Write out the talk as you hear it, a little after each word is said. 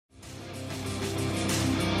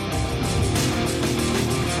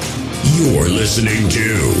You're listening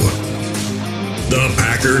to the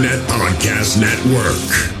Packernet Podcast Network.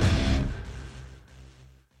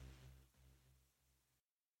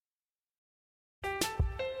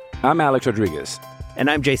 I'm Alex Rodriguez.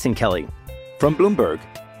 And I'm Jason Kelly. From Bloomberg,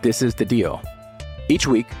 this is The Deal. Each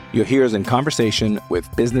week, you'll hear us in conversation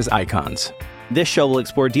with business icons. This show will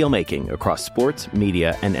explore deal-making across sports,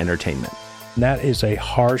 media, and entertainment. That is a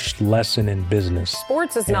harsh lesson in business.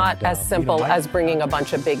 Sports is not as simple as bringing a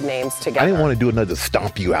bunch of big names together. I didn't want to do another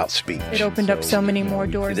stomp you out speech. It opened up so many more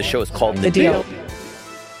doors. The show is called The Deal.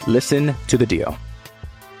 Listen to The Deal.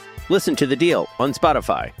 Listen to The Deal on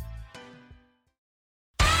Spotify.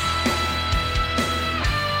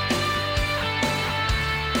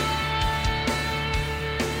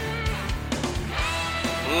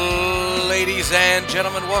 Ladies and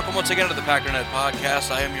gentlemen, welcome once again to the Packernet Podcast.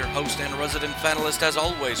 I am your host and resident panelist, as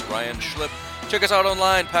always, Ryan Schlip. Check us out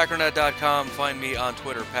online, packernet.com. Find me on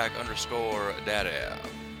Twitter, pack_daddy.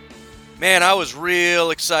 Man, I was real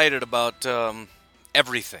excited about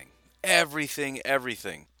everything.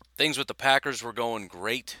 Things with the Packers were going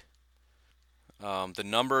great. The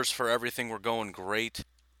numbers for everything were going great.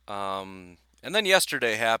 And then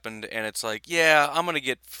yesterday happened, and it's like, yeah, I'm going to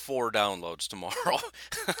get 4 downloads tomorrow.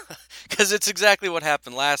 Because it's exactly what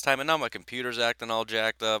happened last time, and now my computer's acting all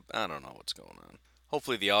jacked up. I don't know what's going on.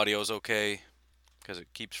 Hopefully the audio's okay, because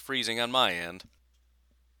it keeps freezing on my end.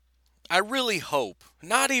 I really hope,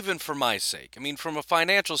 not even for my sake, I mean, from a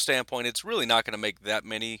financial standpoint, it's really not going to make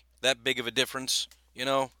that big of a difference, you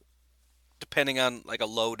know, depending on like a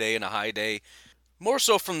low day and a high day. More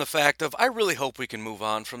so from the fact of, I really hope we can move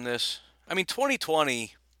on from this. I mean,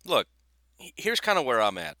 2020, look, here's kind of where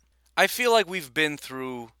I'm at. I feel like we've been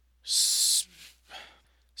through, see,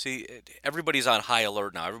 everybody's on high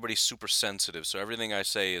alert now. Everybody's super sensitive, so everything I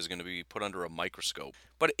say is going to be put under a microscope.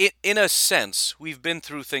 But in a sense, we've been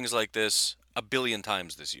through things like this a billion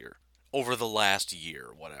times this year, over the last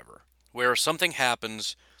year, whatever, where something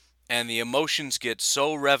happens and the emotions get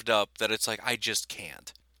so revved up that it's like, I just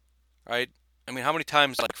can't, right? I mean, how many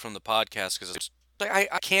times, like, from the podcast, because it's like,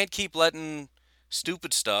 I can't keep letting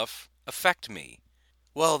stupid stuff affect me.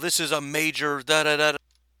 Well, this is a major da-da-da.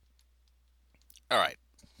 All right,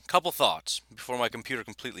 couple thoughts before my computer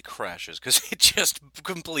completely crashes, because it just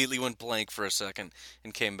completely went blank for a second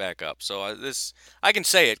and came back up. So I can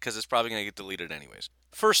say it because it's probably going to get deleted anyways.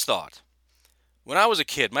 First thought, when I was a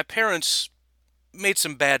kid, my parents made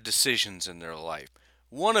some bad decisions in their life.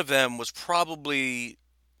 One of them was probably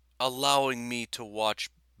allowing me to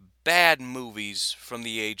watch bad movies from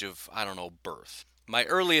the age of, I don't know, birth. My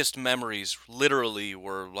earliest memories literally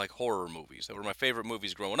were like horror movies. They were my favorite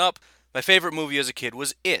movies growing up. My favorite movie as a kid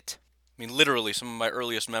was It. I mean, literally, some of my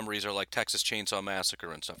earliest memories are like Texas Chainsaw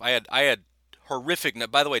Massacre and stuff. I had horrific,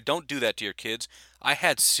 by the way, don't do that to your kids. I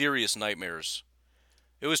had serious nightmares.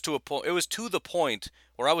 It was to the point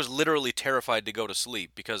where I was literally terrified to go to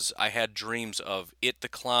sleep because I had dreams of It the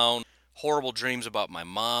Clown, horrible dreams about my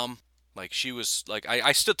mom. Like, she was, like,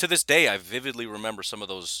 I still, to this day, I vividly remember some of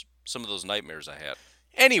those nightmares I had.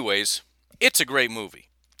 Anyways, it's a great movie,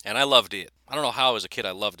 and I loved it. I don't know how as a kid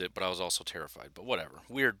I loved it, but I was also terrified, but whatever.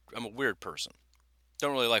 I'm a weird person.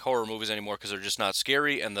 Don't really like horror movies anymore because they're just not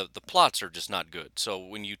scary, and the plots are just not good. So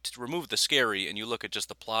when you remove the scary and you look at just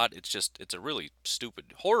the plot, it's a really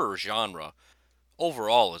stupid horror genre.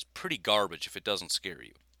 Overall, is pretty garbage if it doesn't scare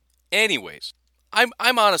you. Anyways,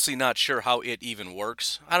 I'm honestly not sure how it even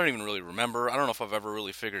works. I don't even really remember. I don't know if I've ever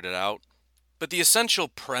really figured it out. But the essential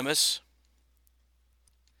premise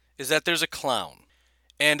is that there's a clown,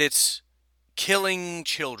 and it's killing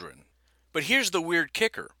children. But here's the weird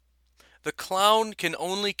kicker. The clown can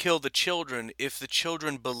only kill the children if the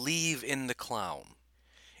children believe in the clown.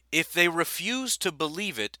 If they refuse to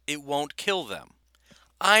believe it, it won't kill them.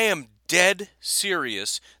 I am dead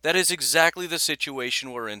serious. That is exactly the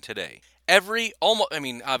situation we're in today.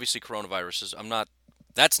 Obviously coronaviruses,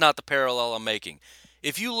 that's not the parallel I'm making.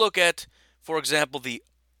 If you look at, for example, the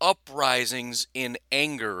uprisings in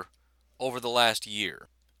anger over the last year,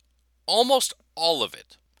 almost all of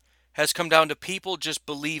it has come down to people just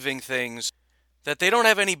believing things that they don't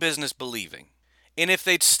have any business believing. And if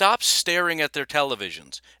they'd stop staring at their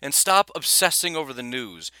televisions and stop obsessing over the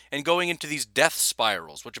news and going into these death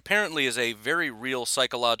spirals, which apparently is a very real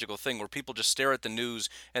psychological thing where people just stare at the news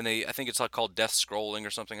and I think it's like called death scrolling or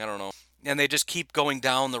something, I don't know. And they just keep going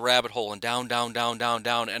down the rabbit hole and down,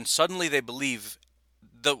 and suddenly they believe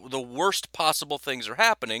the worst possible things are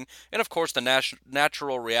happening. And of course the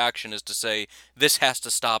natural reaction is to say, this has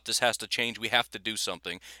to stop, this has to change, we have to do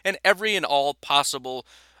something. And every and all possible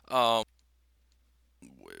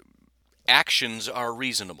actions are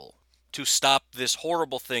reasonable. to stop this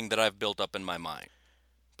horrible thing that I've built up in my mind.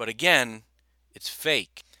 But again, it's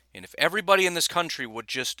fake. And if everybody in this country would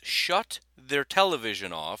just shut their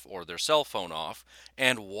television off or their cell phone off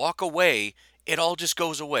and walk away, it all just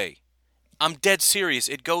goes away. I'm dead serious.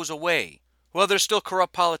 It goes away. Well, there's still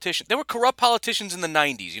corrupt politicians. There were corrupt politicians in the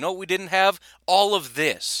 90s. You know what we didn't have? All of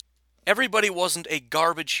this. Everybody wasn't a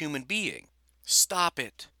garbage human being. Stop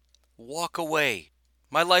it. Walk away.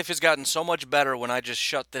 My life has gotten so much better when I just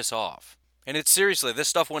shut this off. And it's seriously, this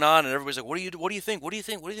stuff went on and everybody's like, what do you think? What do you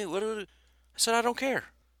think? What do you think? I said, I don't care.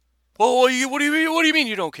 Well, what do you mean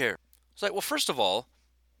you don't care? It's like, well, first of all,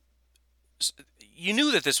 you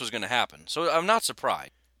knew that this was going to happen. So I'm not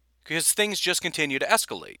surprised because things just continue to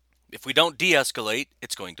escalate. If we don't de-escalate,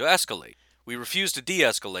 it's going to escalate. We refuse to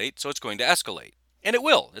de-escalate, so it's going to escalate. And it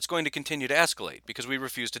will. It's going to continue to escalate because we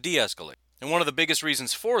refuse to de-escalate. And one of the biggest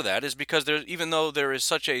reasons for that is because even though there is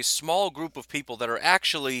such a small group of people that are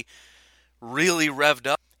actually really revved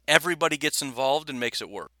up, everybody gets involved and makes it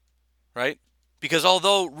work, right? Because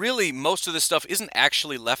although really most of this stuff isn't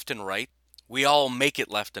actually left and right, we all make it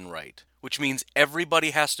left and right, which means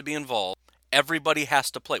everybody has to be involved. Everybody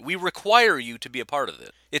has to play. We require you to be a part of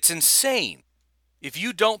it. It's insane. If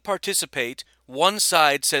you don't participate, one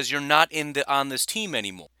side says you're not on this team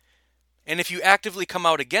anymore. And if you actively come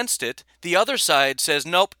out against it, the other side says,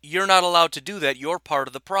 nope, you're not allowed to do that. You're part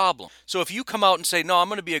of the problem. So if you come out and say, no, I'm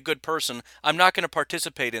going to be a good person, I'm not going to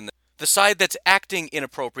participate in this, the side that's acting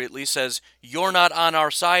inappropriately says, you're not on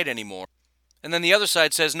our side anymore. And then the other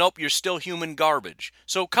side says, nope, you're still human garbage.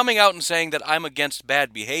 So coming out and saying that I'm against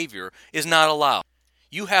bad behavior is not allowed.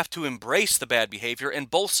 You have to embrace the bad behavior,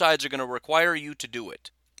 and both sides are going to require you to do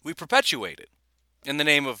it. We perpetuate it in the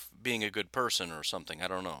name of being a good person or something. I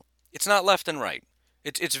don't know. It's not left and right.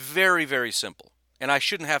 It's very, very simple. And I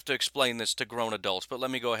shouldn't have to explain this to grown adults, but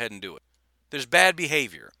let me go ahead and do it. There's bad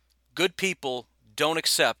behavior. Good people don't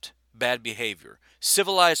accept bad behavior.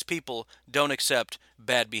 Civilized people don't accept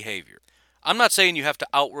bad behavior. I'm not saying you have to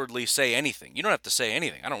outwardly say anything. You don't have to say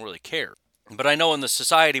anything. I don't really care. But I know in the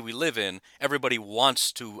society we live in, everybody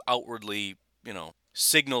wants to outwardly,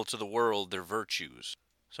 signal to the world their virtues.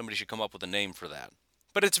 Somebody should come up with a name for that.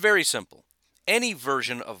 But it's very simple. Any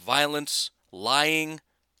version of violence, lying,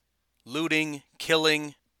 looting,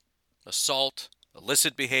 killing, assault,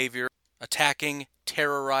 illicit behavior, attacking,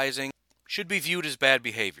 terrorizing, should be viewed as bad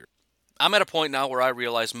behavior. I'm at a point now where I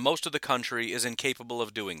realize most of the country is incapable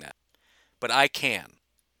of doing that. But I can.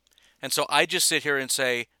 And so I just sit here and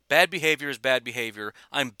say, bad behavior is bad behavior.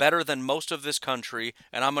 I'm better than most of this country,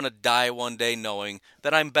 and I'm going to die one day knowing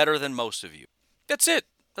that I'm better than most of you. That's it.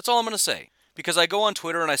 That's all I'm going to say. Because I go on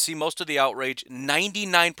Twitter and I see most of the outrage,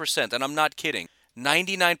 99%, and I'm not kidding,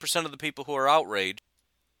 99% of the people who are outraged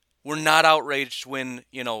were not outraged when,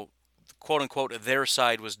 quote-unquote, their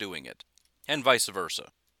side was doing it. And vice versa.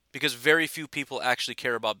 Because very few people actually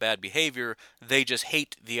care about bad behavior. They just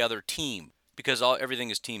hate the other team because everything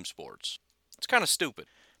is team sports. It's kind of stupid.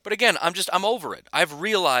 But again, I'm over it. I've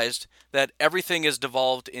realized that everything is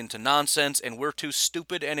devolved into nonsense and we're too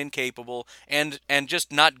stupid and incapable and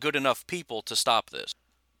just not good enough people to stop this.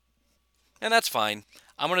 And that's fine.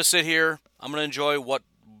 I'm going to sit here. I'm going to enjoy what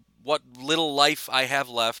little life I have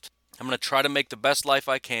left. I'm going to try to make the best life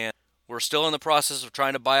I can. We're still in the process of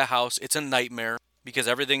trying to buy a house. It's a nightmare because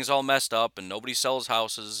everything's all messed up and nobody sells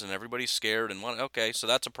houses and everybody's scared. And okay, so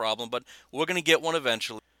that's a problem. But we're going to get one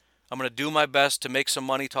eventually. I'm going to do my best to make some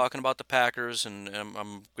money talking about the Packers, and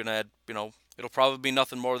I'm going to, it'll probably be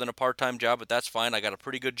nothing more than a part-time job, but that's fine. I got a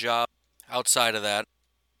pretty good job outside of that.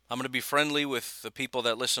 I'm going to be friendly with the people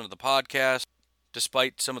that listen to the podcast,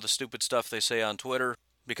 despite some of the stupid stuff they say on Twitter,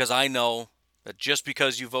 because I know that just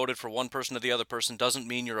because you voted for one person or the other person doesn't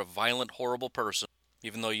mean you're a violent, horrible person,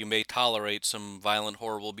 even though you may tolerate some violent,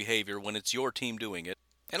 horrible behavior when it's your team doing it.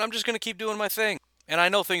 And I'm just going to keep doing my thing. And I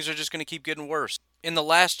know things are just going to keep getting worse. In the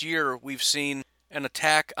last year, we've seen an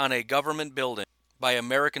attack on a government building by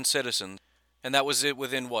American citizens, and that was it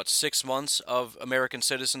within, 6 months of American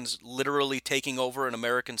citizens literally taking over an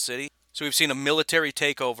American city? So we've seen a military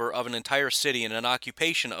takeover of an entire city and an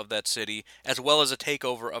occupation of that city, as well as a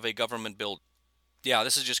takeover of a government building. Yeah,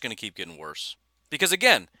 this is just going to keep getting worse. Because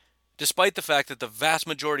again, despite the fact that the vast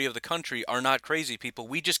majority of the country are not crazy people,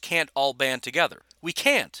 we just can't all band together. We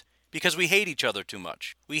can't. Because we hate each other too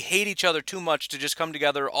much. We hate each other too much to just come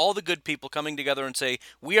together, all the good people coming together and say,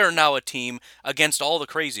 we are now a team against all the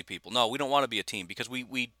crazy people. No, we don't want to be a team because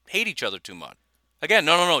we hate each other too much. Again,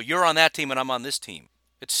 no, you're on that team and I'm on this team.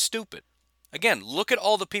 It's stupid. Again, look at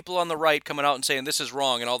all the people on the right coming out and saying this is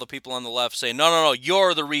wrong, and all the people on the left saying, no,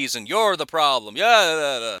 you're the reason, you're the problem.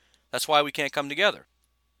 Yeah, that's why we can't come together.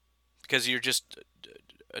 Because you're just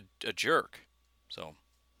a jerk. So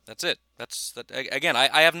that's it. That's that. Again,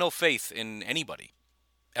 I have no faith in anybody.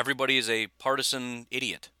 Everybody is a partisan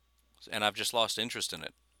idiot, and I've just lost interest in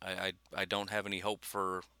it. I don't have any hope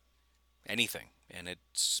for anything, and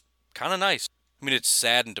it's kind of nice. I mean, it's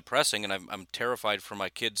sad and depressing, and I'm terrified for my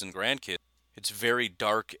kids and grandkids. It's very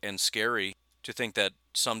dark and scary to think that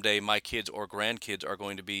someday my kids or grandkids are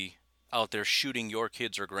going to be out there shooting your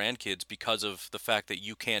kids or grandkids because of the fact that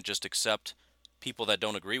you can't just accept people that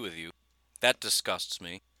don't agree with you. That disgusts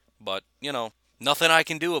me. But, nothing I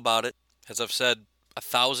can do about it. As I've said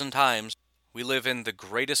 1,000 times, we live in the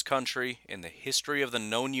greatest country in the history of the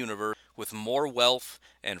known universe with more wealth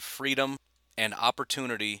and freedom and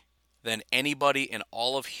opportunity than anybody in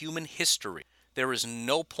all of human history. There is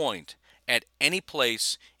no point at any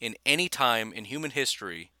place in any time in human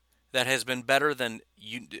history that has been better than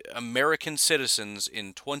American citizens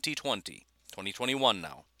in 2020, 2021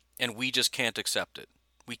 now, and we just can't accept it.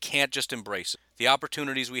 We can't just embrace it. The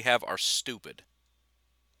opportunities we have are stupid.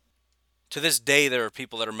 To this day, there are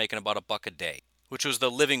people that are making about $1 a day, which was the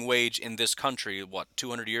living wage in this country,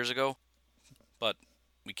 200 years ago? But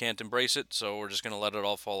we can't embrace it, so we're just going to let it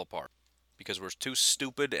all fall apart. Because we're too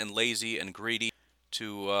stupid and lazy and greedy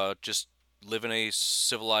to just live in a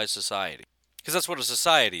civilized society. Because that's what a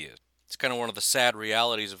society is. It's kind of one of the sad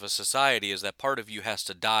realities of a society is that part of you has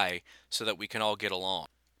to die so that we can all get along.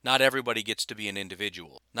 Not everybody gets to be an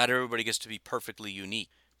individual. Not everybody gets to be perfectly unique.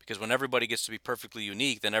 Because when everybody gets to be perfectly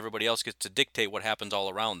unique, then everybody else gets to dictate what happens all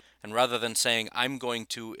around. And rather than saying, I'm going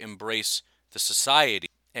to embrace the society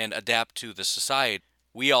and adapt to the society,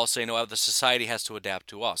 we all say, no, the society has to adapt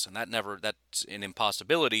to us. And that's an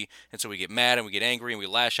impossibility. And so we get mad and we get angry and we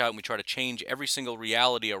lash out and we try to change every single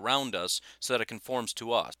reality around us so that it conforms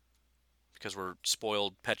to us. Because we're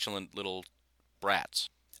spoiled, petulant little brats.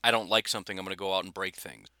 I don't like something, I'm going to go out and break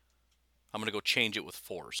things. I'm going to go change it with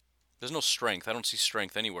force. There's no strength. I don't see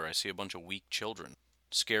strength anywhere. I see a bunch of weak children,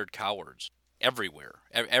 scared cowards, everywhere.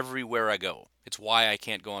 Everywhere I go. It's why I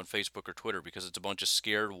can't go on Facebook or Twitter, because it's a bunch of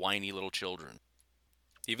scared, whiny little children.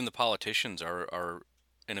 Even the politicians are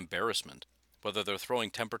an embarrassment. Whether they're throwing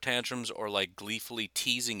temper tantrums or like gleefully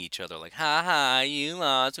teasing each other, like, ha ha, you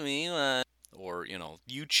lost, me won. Or,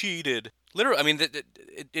 you cheated. Literally, I mean,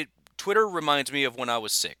 Twitter reminds me of when I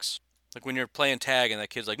was 6. Like when you're playing tag and that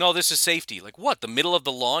kid's like, no, this is safety. Like, what, the middle of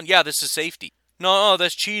the lawn? Yeah, this is safety. No,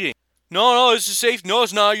 that's cheating. No, this is safety. No,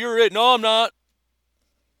 it's not. You're it. No, I'm not.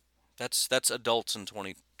 That's adults in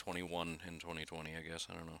 2021 and 2020, I guess.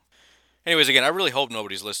 I don't know. Anyways, again, I really hope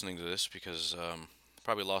nobody's listening to this because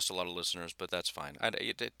probably lost a lot of listeners, but that's fine.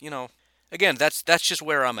 Again, that's just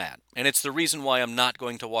where I'm at. And it's the reason why I'm not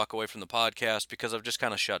going to walk away from the podcast, because I've just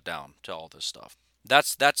kind of shut down to all this stuff.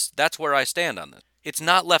 That's where I stand on this. It's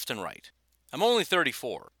not left and right. I'm only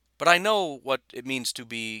 34, but I know what it means to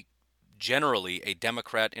be generally a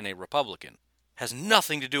Democrat and a Republican. It has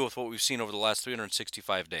nothing to do with what we've seen over the last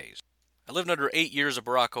 365 days. I lived under 8 years of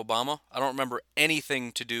Barack Obama. I don't remember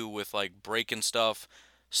anything to do with like breaking stuff,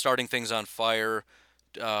 starting things on fire,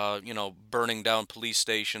 burning down police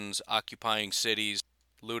stations, occupying cities,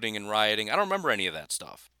 looting and rioting. I don't remember any of that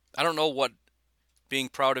stuff. I don't know what being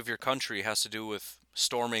proud of your country has to do with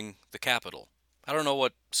storming the Capitol. I don't know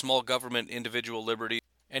what small government, individual liberty,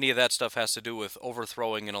 any of that stuff has to do with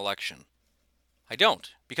overthrowing an election. I don't,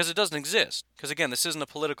 because it doesn't exist. Because again, this isn't a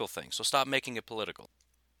political thing, so stop making it political.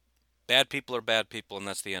 Bad people are bad people, and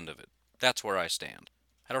that's the end of it. That's where I stand.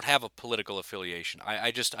 I don't have a political affiliation.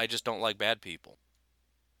 I just don't like bad people.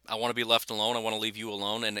 I want to be left alone. I want to leave you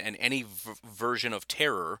alone. And any version of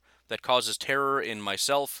terror that causes terror in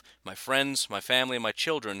myself, my friends, my family, and my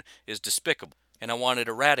children is despicable. And I want it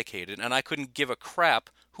eradicated. And I couldn't give a crap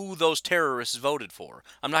who those terrorists voted for.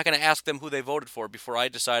 I'm not going to ask them who they voted for before I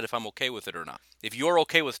decide if I'm okay with it or not. If you're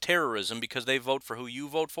okay with terrorism because they vote for who you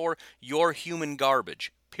vote for, you're human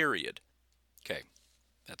garbage. Period. Okay.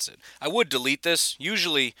 That's it. I would delete this.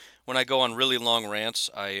 Usually when I go on really long rants,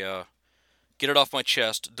 I get it off my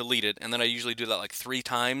chest, delete it, and then I usually do that like 3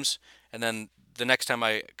 times, and then the next time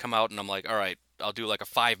I come out and I'm like, all right, I'll do like a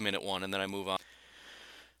 5-minute one, and then I move on.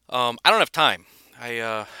 I don't have time.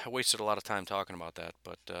 I wasted a lot of time talking about that,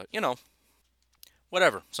 but,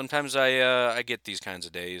 whatever. Sometimes I get these kinds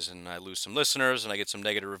of days, and I lose some listeners, and I get some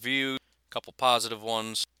negative reviews, a couple positive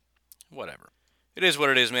ones, whatever. It is what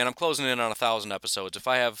it is, man. I'm closing in on 1,000 episodes. If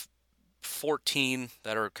I have 14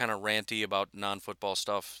 that are kind of ranty about non-football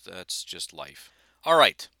stuff, that's just life. All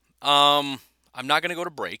right. I'm not going to go to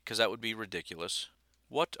break because that would be ridiculous.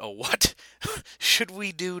 What should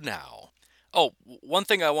we do now? Oh, one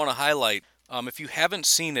thing I want to highlight, if you haven't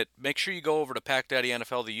seen it, make sure you go over to Pack Daddy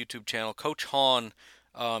NFL, the YouTube channel. Coach Hahn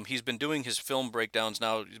He's been doing his film breakdowns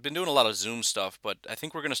now. He's been doing a lot of Zoom stuff, but I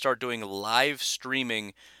think we're going to start doing live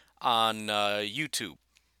streaming on YouTube.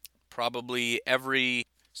 Probably every,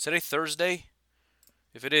 is today Thursday?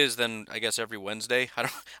 If it is, then I guess every Wednesday. I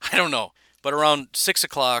don't know. But around 6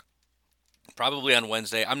 o'clock, probably on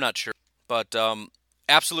Wednesday. I'm not sure. But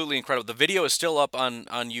absolutely incredible. The video is still up on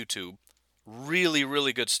YouTube. Really,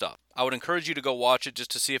 really good stuff. I would encourage you to go watch it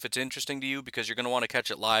just to see if it's interesting to you, because you're going to want to catch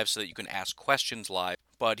it live so that you can ask questions live.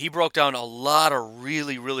 But he broke down a lot of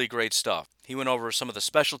really, really great stuff. He went over some of the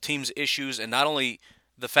special teams issues, and not only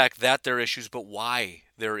the fact that they're issues, but why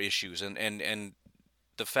they're issues, and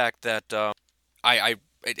the fact that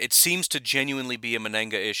it seems to genuinely be a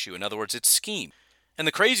Mennenga issue. In other words, it's scheme. And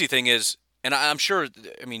the crazy thing is, and I'm sure,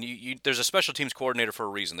 I mean, there's a special teams coordinator for a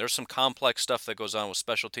reason. There's some complex stuff that goes on with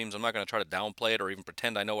special teams. I'm not going to try to downplay it or even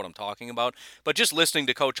pretend I know what I'm talking about. But just listening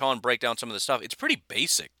to Coach Hahn break down some of the stuff, it's pretty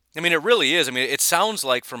basic. I mean, it really is. I mean, it sounds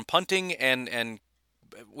like from punting and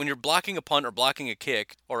when you're blocking a punt or blocking a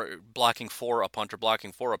kick, or blocking for a punt or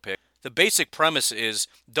blocking for a pick, the basic premise is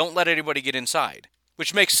don't let anybody get inside.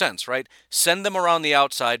 Which makes sense, right? Send them around the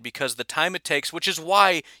outside, because the time it takes, which is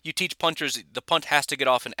why you teach punters the punt has to get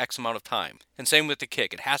off in X amount of time. And same with the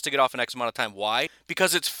kick. It has to get off in X amount of time. Why?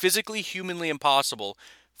 Because it's physically, humanly impossible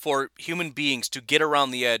for human beings to get around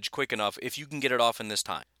the edge quick enough if you can get it off in this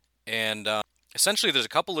time. And essentially there's a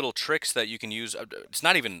couple little tricks that you can use. It's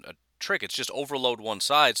not even a trick. It's just overload one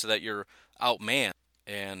side so that you're outmanned.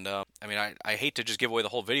 And I mean, I hate to just give away the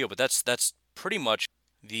whole video, but that's pretty much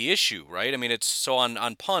the issue, right? I mean, it's so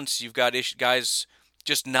on punts, you've got guys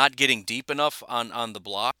just not getting deep enough on the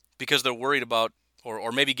block because they're worried about,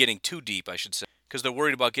 or maybe getting too deep, I should say, because they're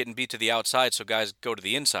worried about getting beat to the outside, so guys go to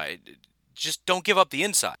the inside. Just don't give up the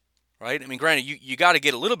inside, right? I mean, granted, you got to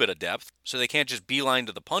get a little bit of depth, so they can't just beeline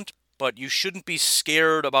to the punt, but you shouldn't be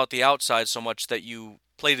scared about the outside so much that you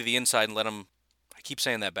play to the inside and let them, I keep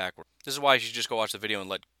saying that backward. This is why you should just go watch the video and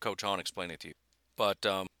let Coach Hahn explain it to you. But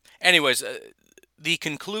anyways, the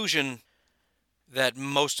conclusion that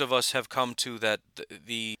most of us have come to, that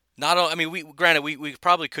we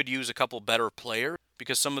probably could use a couple better players,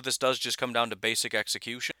 because some of this does just come down to basic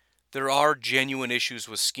execution. There are genuine issues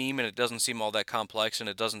with scheme, and it doesn't seem all that complex, and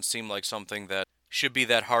it doesn't seem like something that should be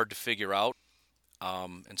that hard to figure out.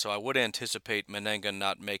 And so I would anticipate Mennenga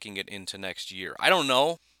not making it into next year. I don't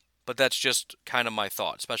know, but that's just kind of my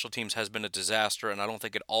thought. Special teams has been a disaster, and I don't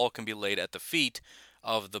think it all can be laid at the feet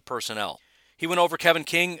of the personnel. He went over Kevin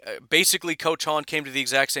King. Basically, Coach Hahn came to the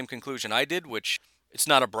exact same conclusion I did, which it's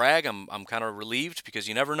not a brag. I'm kind of relieved, because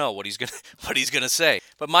you never know what he's gonna say.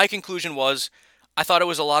 But my conclusion was, I thought it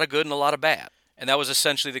was a lot of good and a lot of bad, and that was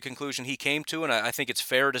essentially the conclusion he came to. And I think it's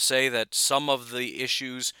fair to say that some of the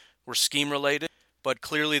issues were scheme related, but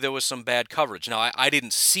clearly there was some bad coverage. Now, I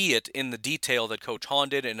didn't see it in the detail that Coach Hahn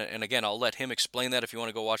did, and again, I'll let him explain that if you want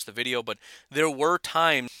to go watch the video. But there were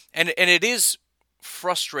times, and it is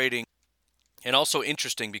frustrating. And also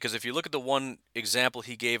interesting, because if you look at the one example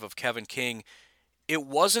he gave of Kevin King,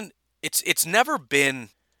 it's never been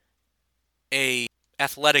a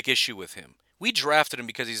athletic issue with him. We drafted him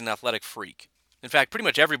because he's an athletic freak. In fact, pretty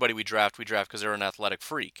much everybody we draft because they're an athletic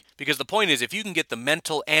freak. Because the point is, if you can get the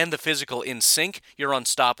mental and the physical in sync, you're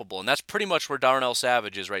unstoppable. And that's pretty much where Darnell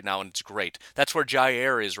Savage is right now, and it's great. That's where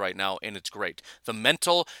Jair is right now, and it's great. The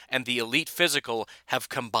mental and the elite physical have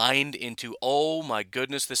combined into, oh my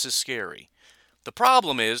goodness, this is scary. The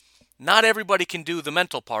problem is, not everybody can do the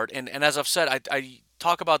mental part, and as I've said, I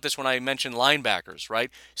talk about this when I mention linebackers, right?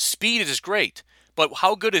 Speed is great, but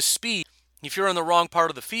how good is speed if you're in the wrong part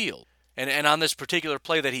of the field? And on this particular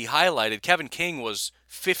play that he highlighted, Kevin King was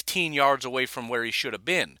 15 yards away from where he should have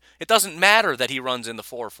been. It doesn't matter that he runs in the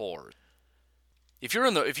 4.4.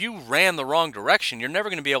 If you ran the wrong direction, you're never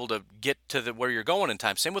going to be able to get to where you're going in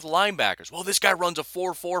time. Same with linebackers. Well, this guy runs a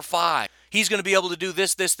 4.45. He's going to be able to do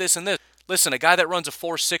this, and this. Listen, a guy that runs a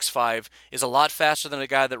 4.65 is a lot faster than a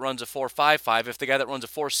guy that runs a 4.55 if the guy that runs a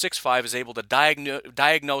 4.65 is able to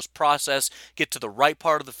diagnose, process, get to the right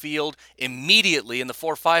part of the field immediately, and the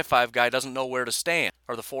 4.55 guy doesn't know where to stand,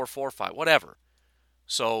 or the 4.45, whatever.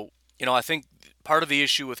 So, I think part of the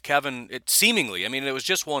issue with Kevin, it was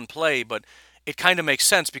just one play, but it kind of makes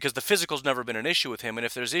sense because the physical's never been an issue with him, and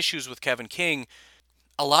if there's issues with Kevin King,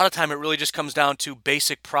 a lot of time it really just comes down to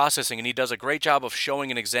basic processing, and he does a great job of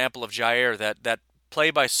showing an example of Jair, that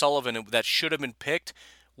play by Sullivan that should have been picked.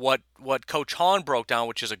 What Coach Hahn broke down,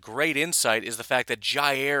 which is a great insight, is the fact that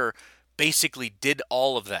Jair basically did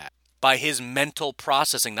all of that by his mental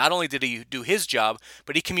processing. Not only did he do his job,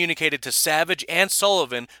 but he communicated to Savage and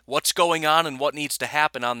Sullivan what's going on and what needs to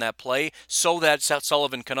happen on that play so that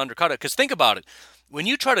Sullivan can undercut it. Because think about it. when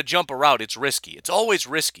you try to jump a route, it's risky. It's always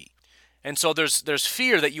risky. And so there's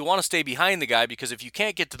fear that you want to stay behind the guy, because if you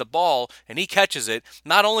can't get to the ball and he catches it,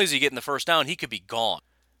 not only is he getting the first down, he could be gone.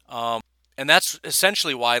 And that's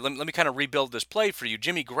essentially why, let me kind of rebuild this play for you.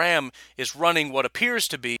 Jimmy Graham is running what appears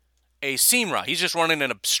to be a seam route. He's just running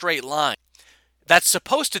in a straight line. That's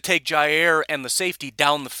supposed to take Jair and the safety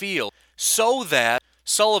down the field so that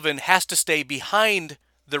Sullivan has to stay behind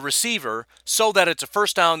the receiver so that it's a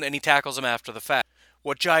first down and he tackles him after the fact.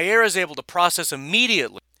 What Jair is able to process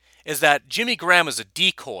immediately is that Jimmy Graham is a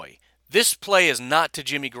decoy. This play is not to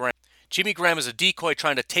Jimmy Graham. Jimmy Graham is a decoy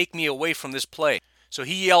trying to take me away from this play. So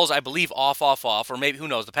he yells, I believe, off, or maybe, who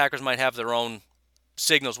knows, the Packers might have their own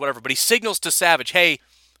signals, whatever. But he signals to Savage, hey,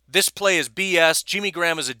 this play is BS. Jimmy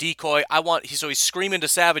Graham is a decoy. So he's screaming to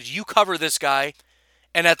Savage, you cover this guy.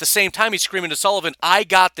 And at the same time, he's screaming to Sullivan, I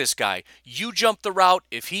got this guy. You jump the route.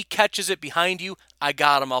 If he catches it behind you, I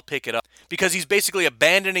got him. I'll pick it up. Because he's basically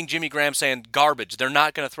abandoning Jimmy Graham, saying, garbage. They're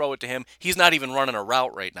not going to throw it to him. He's not even running a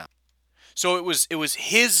route right now. So it was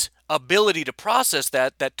his ability to process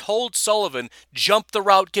that told Sullivan, jump the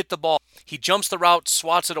route, get the ball. He jumps the route,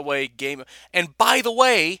 swats it away, game. And by the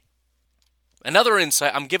way, another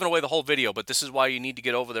insight, I'm giving away the whole video, but this is why you need to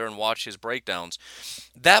get over there and watch his breakdowns.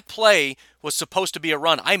 That play was supposed to be a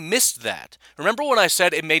run. I missed that. Remember when I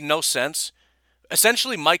said it made no sense?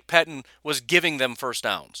 Essentially, Mike Pettin was giving them first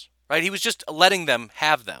downs, right? He was just letting them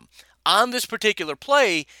have them. On this particular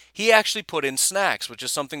play, he actually put in Snacks, which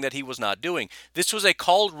is something that he was not doing. This was a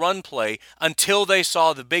called run play until they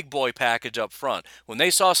saw the big boy package up front. When they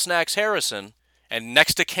saw Snacks Harrison, and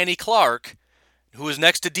next to Kenny Clark, who was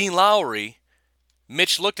next to Dean Lowry,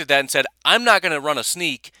 Mitch looked at that and said, I'm not going to run a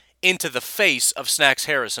sneak into the face of Snacks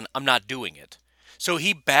Harrison. I'm not doing it. So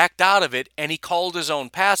he backed out of it, and he called his own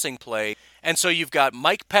passing play. And so you've got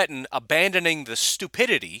Mike Pettin abandoning the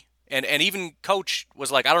stupidity. And even Coach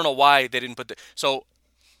was like, I don't know why they didn't put the... So,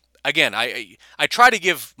 again, I try to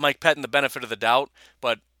give Mike Pettin the benefit of the doubt,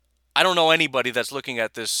 but I don't know anybody that's looking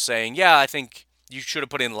at this saying, yeah, I think you should have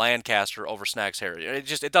put in Lancaster over Snacks Harrison.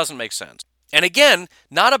 It doesn't make sense. And again,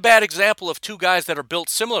 not a bad example of two guys that are built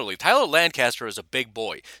similarly. Tyler Lancaster is a big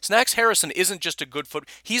boy. Snacks Harrison isn't just a good foot...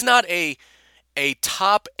 He's not a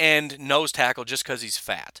top-end nose tackle just because he's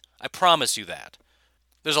fat. I promise you that.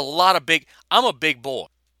 There's a lot of big... I'm a big boy.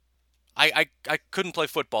 I couldn't play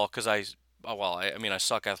football because I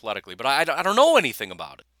suck athletically, but I don't know anything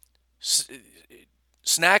about it.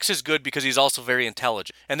 Snacks is good because he's also very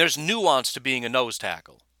intelligent, and there's nuance to being a nose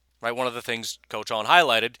tackle, right? One of the things Coach Owen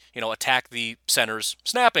highlighted, attack the center's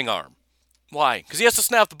snapping arm. Why? Because he has to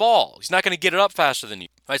snap the ball. He's not going to get it up faster than you,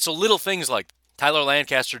 right? So little things like Tyler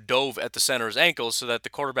Lancaster dove at the center's ankles so that the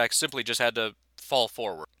quarterback simply just had to fall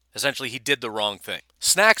forward. Essentially, he did the wrong thing.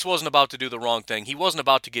 Snacks wasn't about to do the wrong thing. He wasn't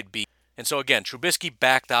about to get beat. And so again, Trubisky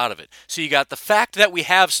backed out of it. So you got the fact that we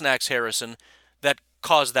have Snacks Harrison that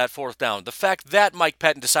caused that fourth down. The fact that Mike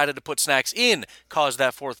Pettin decided to put Snacks in caused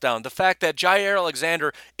that fourth down. The fact that Jair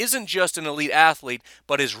Alexander isn't just an elite athlete,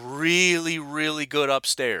 but is really, really good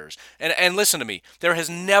upstairs. And listen to me, there has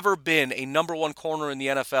never been a number one corner in the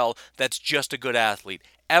NFL that's just a good athlete.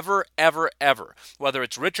 Ever, ever, ever. Whether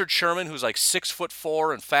it's Richard Sherman, who's like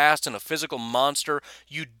 6'4" and fast and a physical monster,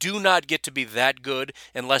 you do not get to be that good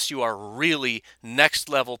unless you are really next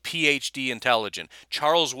level PhD intelligent.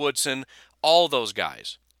 Charles Woodson, all those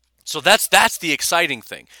guys. So that's the exciting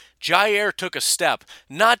thing. Jair took a step,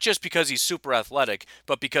 not just because he's super athletic,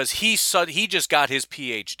 but because he just got his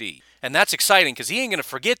PhD. And that's exciting because he ain't going to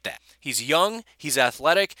forget that. He's young, he's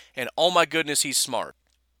athletic, and oh my goodness, he's smart.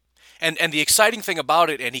 And the exciting thing about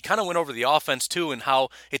it, and he kind of went over the offense too, and how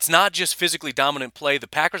it's not just physically dominant play. The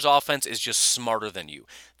Packers offense is just smarter than you.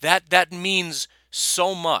 That means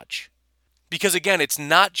so much. Because again, it's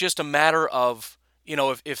not just a matter of,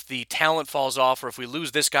 if the talent falls off or if we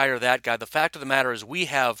lose this guy or that guy. The fact of the matter is we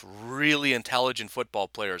have really intelligent football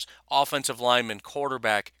players, offensive linemen,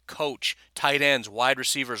 quarterback, coach, tight ends, wide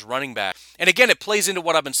receivers, running back. And again, it plays into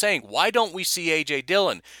what I've been saying. Why don't we see A.J.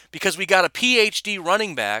 Dillon? Because we got a PhD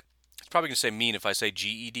running back. It's probably going to say mean if I say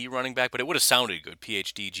GED running back, but it would have sounded good.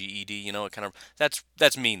 PhD, GED, it kind of,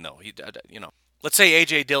 that's mean though. Let's say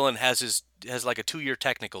A.J. Dillon has like a 2-year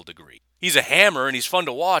technical degree. He's a hammer and he's fun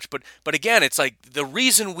to watch, but again, it's like the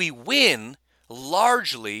reason we win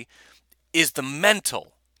largely is the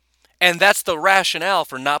mental. And that's the rationale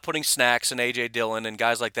for not putting Snacks and A.J. Dillon and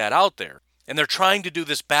guys like that out there. And they're trying to do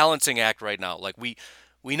this balancing act right now. Like we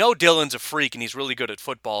know Dillon's a freak and he's really good at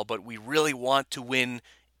football, but we really want to win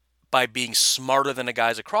by being smarter than the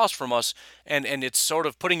guys across from us. And it's sort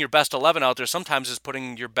of putting your best 11 out there sometimes is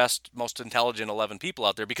putting your best, most intelligent 11 people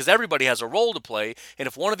out there, because everybody has a role to play. And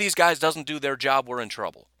if one of these guys doesn't do their job, we're in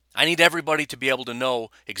trouble. I need everybody to be able to know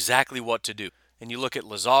exactly what to do. And you look at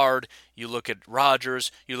Lazard, you look at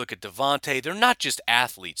Rodgers, you look at Devontae. They're not just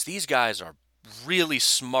athletes. These guys are really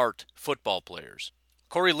smart football players.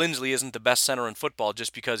 Corey Linsley isn't the best center in football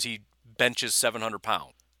just because he benches 700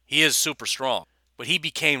 pounds. He is super strong, but he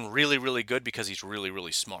became really, really good because he's really,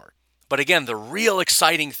 really smart. But again, the real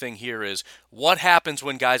exciting thing here is what happens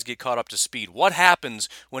when guys get caught up to speed? What happens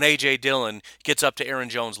when A.J. Dillon gets up to Aaron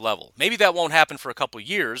Jones' level? Maybe that won't happen for a couple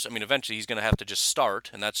years. I mean, eventually he's going to have to just start,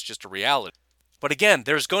 and that's just a reality. But again,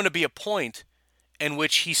 there's going to be a point in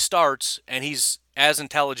which he starts and he's as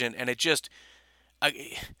intelligent, and it just...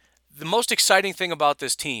 the most exciting thing about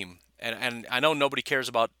this team, and I know nobody cares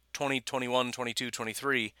about 20, 21, 22,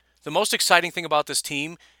 23, the most exciting thing about this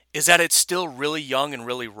team is that it's still really young and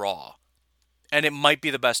really raw. And it might be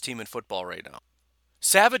the best team in football right now.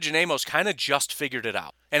 Savage and Amos kind of just figured it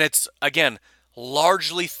out. And it's, again,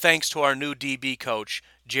 largely thanks to our new DB coach,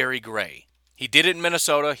 Jerry Gray. He did it in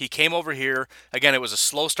Minnesota. He came over here. Again, it was a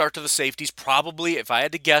slow start to the safeties, probably, if I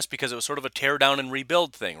had to guess, because it was sort of a tear down and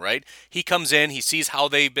rebuild thing, right? He comes in, he sees how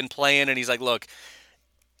they've been playing, and he's like, look,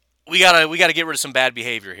 we gotta get rid of some bad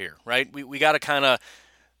behavior here, right? We gotta kind of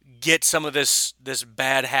get some of this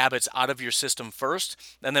bad habits out of your system first,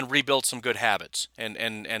 and then rebuild some good habits and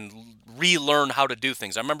relearn how to do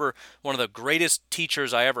things. I remember one of the greatest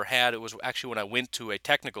teachers I ever had. It was actually when I went to a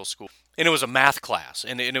technical school, and it was a math class,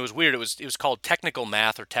 and it was weird. It was called technical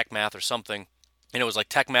math or tech math or something, and it was like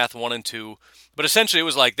tech math 1 and 2. But essentially, it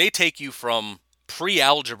was like they take you from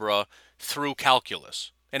pre-algebra through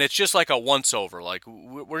calculus. And it's just like a once-over. Like,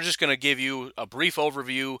 we're just going to give you a brief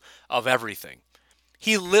overview of everything.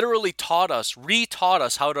 He literally retaught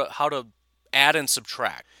us how to add and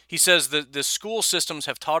subtract. He says the school systems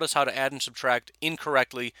have taught us how to add and subtract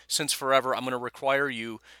incorrectly since forever. I'm going to require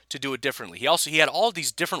you to do it differently. He had all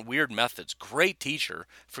these different weird methods. Great teacher.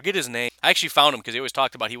 Forget his name. I actually found him because he always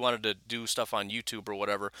talked about he wanted to do stuff on YouTube or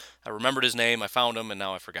whatever. I remembered his name. I found him, and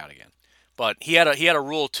now I forgot again. But he had a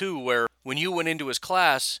rule too where when you went into his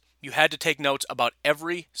class, you had to take notes about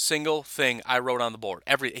every single thing I wrote on the board.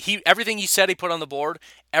 Everything he said he put on the board,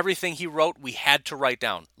 everything he wrote, we had to write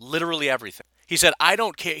down. Literally everything. He said, I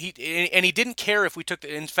don't care. He didn't care if we took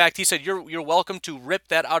in fact, he said, you're welcome to rip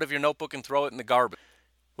that out of your notebook and throw it in the garbage.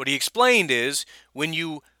 What he explained is when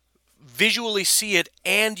you visually see it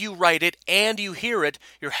and you write it and you hear it,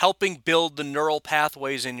 you're helping build the neural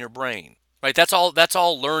pathways in your brain. Right, that's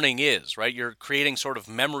all learning is, right? You're creating sort of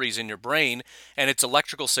memories in your brain, and it's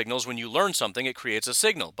electrical signals. When you learn something, it creates a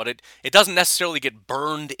signal, but it doesn't necessarily get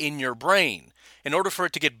burned in your brain. In order for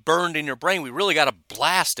it to get burned in your brain, we really got to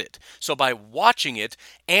blast it. So by watching it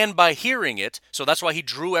and by hearing it, so that's why he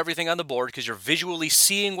drew everything on the board, because you're visually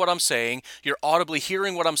seeing what I'm saying, you're audibly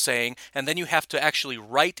hearing what I'm saying, and then you have to actually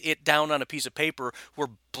write it down on a piece of paper. We're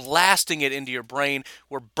blasting it into your brain.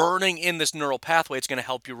 We're burning in this neural pathway. It's going to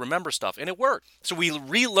help you remember stuff, and it worked. So we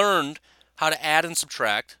relearned how to add and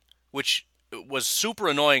subtract, which was super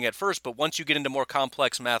annoying at first, but once you get into more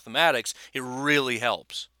complex mathematics, it really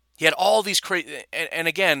helps. He had all these and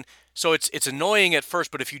again, so it's annoying at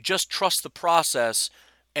first, but if you just trust the process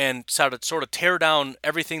and sort of tear down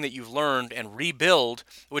everything that you've learned and rebuild,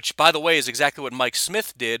 which, by the way, is exactly what Mike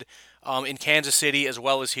Smith did in Kansas City as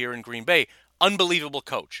well as here in Green Bay. Unbelievable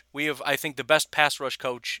coach. We have, I think, the best pass rush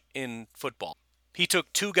coach in football. He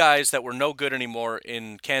took two guys that were no good anymore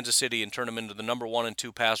in Kansas City and turned them into the number 1 and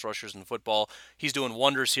 2 pass rushers in football. He's doing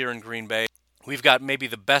wonders here in Green Bay. We've got maybe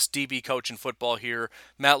the best DB coach in football here.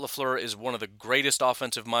 Matt LaFleur is one of the greatest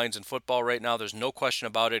offensive minds in football right now. There's no question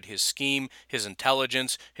about it. His scheme, his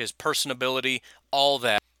intelligence, his personability, all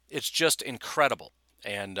that. It's just incredible.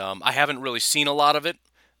 And I haven't really seen a lot of it,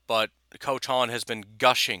 but Coach Hahn has been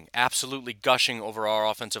gushing, absolutely gushing over our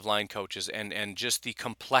offensive line coaches and just the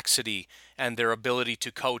complexity and their ability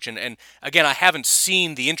to coach. And again, I haven't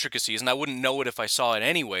seen the intricacies, and I wouldn't know it if I saw it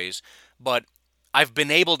anyways, but I've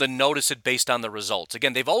been able to notice it based on the results.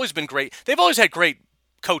 Again, they've always been great. They've always had great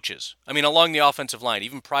coaches. I mean, along the offensive line,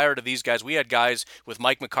 even prior to these guys, we had guys with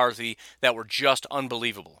Mike McCarthy that were just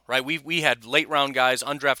unbelievable, right? We had late round guys,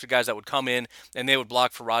 undrafted guys that would come in and they would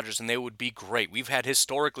block for Rodgers and they would be great. We've had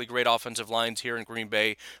historically great offensive lines here in Green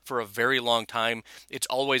Bay for a very long time. It's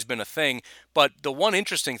always been a thing. But the one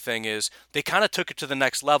interesting thing is they kind of took it to the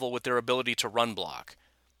next level with their ability to run block.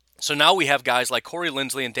 So now we have guys like Corey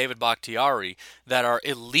Linsley and David Bakhtiari that are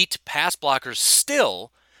elite pass blockers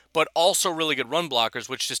still, but also really good run blockers,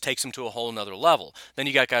 which just takes them to a whole nother level. Then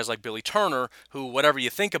you got guys like Billy Turner, who, whatever you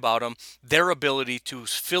think about them, their ability to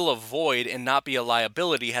fill a void and not be a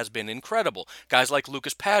liability has been incredible. Guys like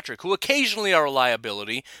Lucas Patrick, who occasionally are a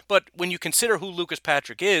liability, but when you consider who Lucas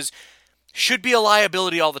Patrick is, should be a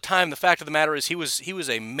liability all the time. The fact of the matter is he was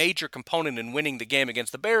a major component in winning the game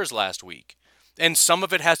against the Bears last week. And some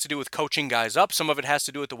of it has to do with coaching guys up. Some of it has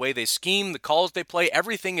to do with the way they scheme, the calls they play.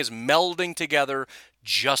 Everything is melding together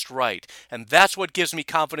just right. And that's what gives me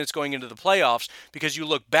confidence going into the playoffs, because you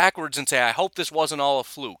look backwards and say, I hope this wasn't all a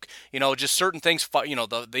fluke. Just certain things,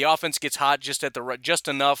 the offense gets hot just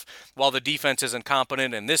enough while the defense is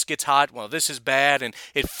incompetent, and this gets hot, well, this is bad, and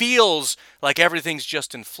it feels like everything's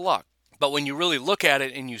just in flux. But when you really look at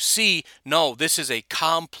it and you see, no, this is a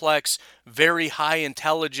complex, very high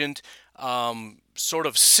intelligent sort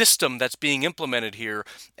of system that's being implemented here,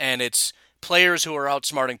 and it's players who are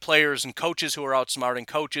outsmarting players and coaches who are outsmarting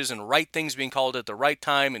coaches and right things being called at the right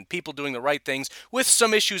time and people doing the right things with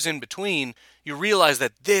some issues in between, you realize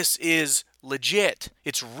that this is legit.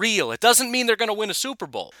 It's real. It doesn't mean they're going to win a Super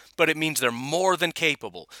Bowl, but it means they're more than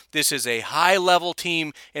capable. This is a high-level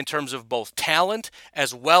team in terms of both talent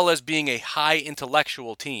as well as being a high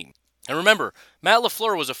intellectual team. And remember, Matt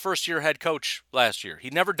LaFleur was a first-year head coach last year.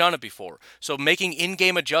 He'd never done it before. So making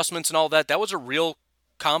in-game adjustments and all that was a real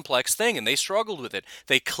complex thing, and they struggled with it.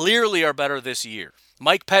 They clearly are better this year.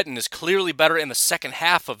 Mike Pettin is clearly better in the second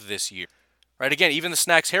half of this year. Right? Again, even the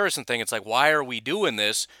Snacks Harrison thing, it's like, why are we doing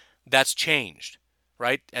this? That's changed.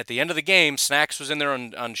 Right? At the end of the game, Snacks was in there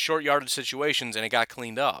on short yardage situations, and it got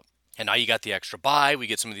cleaned up. And now you got the extra bye. We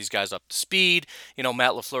get some of these guys up to speed.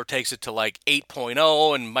 Matt LaFleur takes it to like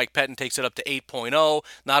 8.0, and Mike Pettin takes it up to 8.0.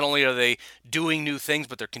 Not only are they doing new things,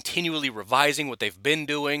 but they're continually revising what they've been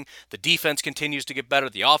doing. The defense continues to get better.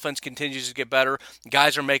 The offense continues to get better.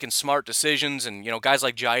 Guys are making smart decisions, and guys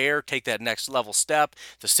like Jair take that next level step.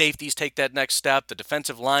 The safeties take that next step. The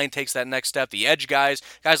defensive line takes that next step. The edge guys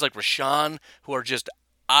like Rashawn, who are just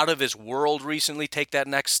out of this world recently, take that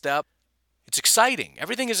next step. It's exciting.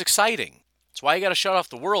 Everything is exciting. That's why you got to shut off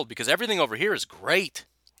the world, because everything over here is great.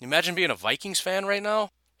 Imagine being a Vikings fan right now.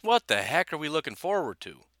 What the heck are we looking forward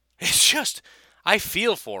to? It's just, I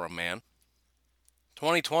feel for them, man.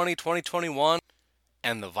 2020, 2021,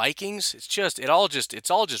 and the Vikings, it's all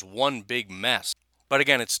just one big mess. But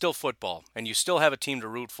again, it's still football, and you still have a team to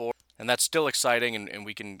root for, and that's still exciting, and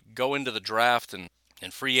we can go into the draft and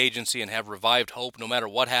free agency and have revived hope no matter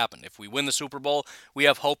what happened. If we win the Super Bowl, we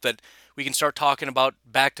have hope that we can start talking about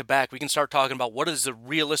back-to-back. We can start talking about what is the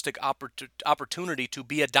realistic opportunity to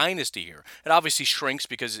be a dynasty here. It obviously shrinks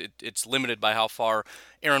because it's limited by how far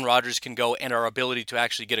Aaron Rodgers can go and our ability to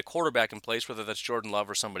actually get a quarterback in place, whether that's Jordan Love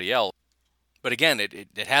or somebody else. But again,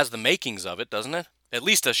 it has the makings of it, doesn't it? At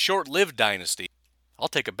least a short-lived dynasty. I'll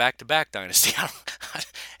take a back-to-back dynasty.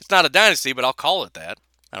 It's not a dynasty, but I'll call it that.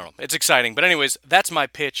 I don't know. It's exciting. But anyways, that's my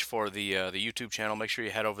pitch for the YouTube channel. Make sure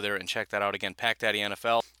you head over there and check that out. Again, Pack Daddy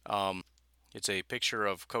NFL. It's a picture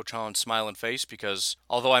of Coach Holland's smiling face, because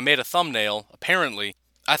although I made a thumbnail, apparently,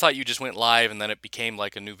 I thought you just went live and then it became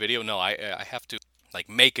like a new video. No, I have to like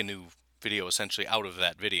make a new video essentially out of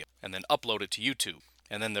that video and then upload it to YouTube.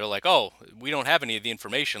 And then they're like, oh, we don't have any of the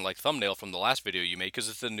information like thumbnail from the last video you made because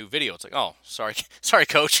it's a new video. It's like, oh, sorry,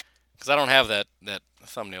 Coach, because I don't have that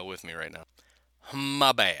thumbnail with me right now.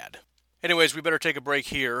 My bad. Anyways, we better take a break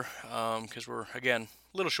here because we're, again,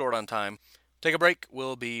 a little short on time. Take a break.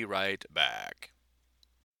 We'll be right back.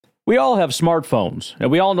 We all have smartphones,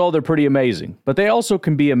 and we all know they're pretty amazing, but they also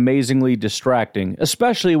can be amazingly distracting,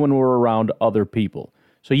 especially when we're around other people.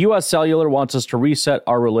 So US Cellular wants us to reset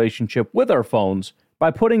our relationship with our phones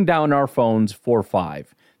by putting down our phones for $5.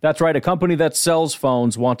 That's right, a company that sells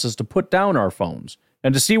phones wants us to put down our phones.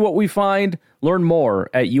 And to see what we find, learn more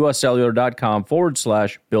at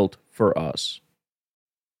uscellular.com/built for us.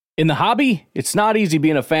 In the hobby, it's not easy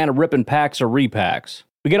being a fan of ripping packs or repacks.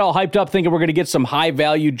 We get all hyped up thinking we're going to get some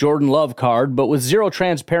high-value Jordan Love card, but with zero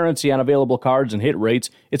transparency on available cards and hit rates,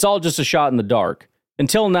 it's all just a shot in the dark.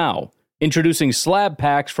 Until now, introducing slab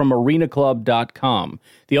packs from arenaclub.com,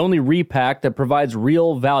 the only repack that provides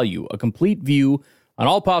real value, a complete view on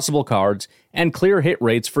all possible cards, and clear hit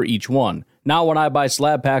rates for each one. Now when I buy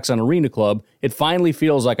slab packs on Arena Club, it finally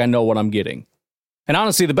feels like I know what I'm getting. And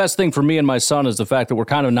honestly, the best thing for me and my son is the fact that we're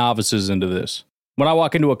kind of novices into this. When I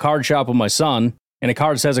walk into a card shop with my son, and a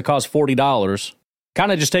card says it costs $40,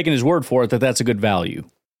 kind of just taking his word for it that that's a good value.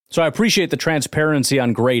 So I appreciate the transparency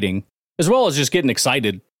on grading, as well as just getting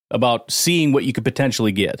excited about seeing what you could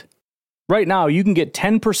potentially get. Right now, you can get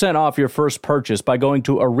 10% off your first purchase by going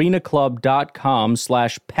to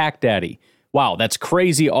arenaclub.com/packdaddy. Wow, that's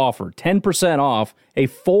crazy offer. 10% off a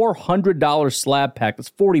 $400 slab pack. That's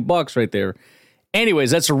 $40 right there.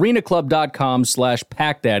 Anyways, that's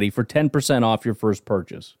arenaclub.com/packdaddy for 10% off your first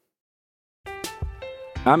purchase.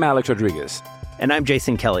 I'm Alex Rodriguez. And I'm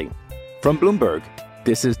Jason Kelly. From Bloomberg,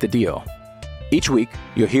 this is The Deal. Each week,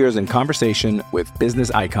 you'll hear us in conversation with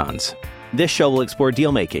business icons. This show will explore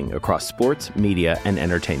deal-making across sports, media, and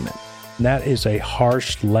entertainment. That is a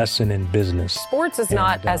harsh lesson in business. Sports is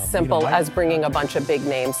not as simple as bringing a bunch of big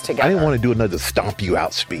names together. I didn't want to do another stomp you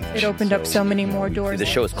out speech. It opened up so many more doors. The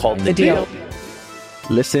show is called The Deal.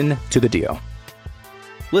 Listen to The Deal.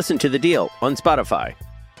 Listen to The Deal on Spotify.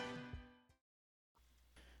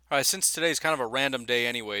 All right, since today's kind of a random day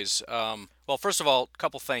anyways, well, first of all, a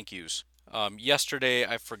couple thank yous. Yesterday,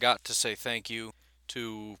 I forgot to say thank you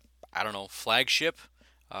to, Flagship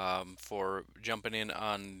for jumping in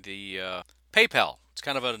on the PayPal. It's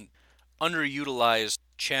kind of an underutilized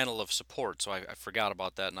channel of support, so I forgot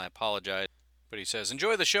about that, and I apologize. But he says,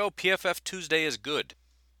 enjoy the show, PFF Tuesday is good.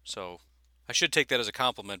 So I should take that as a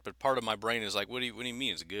compliment, but part of my brain is like, what do you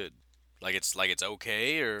mean it's good? Like it's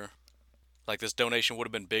okay, or like this donation would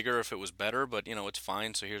have been bigger if it was better, but it's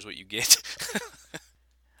fine, so here's what you get.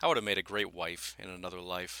 I would have made a great wife in another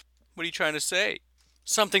life. What are you trying to say?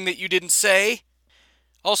 Something that you didn't say?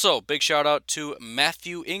 Also, big shout out to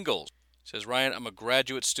Matthew Ingalls. He says, Ryan, I'm a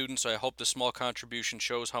graduate student, so I hope this small contribution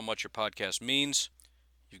shows how much your podcast means.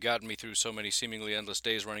 You've gotten me through so many seemingly endless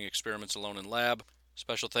days running experiments alone in lab.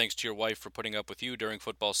 Special thanks to your wife for putting up with you during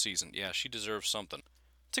football season. Yeah, she deserves something.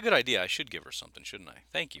 It's a good idea. I should give her something, shouldn't I?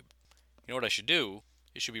 Thank you. You know what I should do?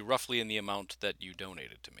 It should be roughly in the amount that you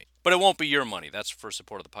donated to me. But it won't be your money. That's for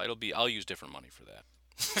support of the pod. I'll use different money for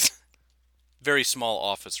that. Very small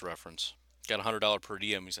office reference. Got a $100 per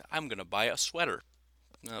diem. He said, I'm going to buy a sweater.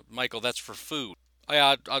 Michael, that's for food.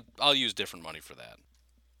 I'll use different money for that.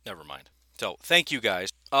 Never mind. So, thank you guys.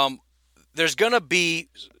 There's going to be...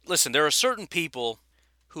 Listen, there are certain people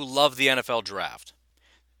who love the NFL draft.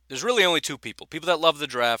 There's really only two people. People that love the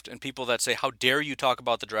draft and people that say, how dare you talk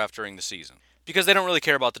about the draft during the season? Because they don't really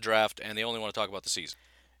care about the draft and they only want to talk about the season.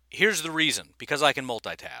 Here's the reason. Because I can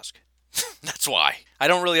multitask. That's why. I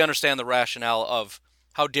don't really understand the rationale of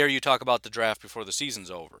how dare you talk about the draft before the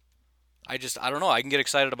season's over. I don't know. I can get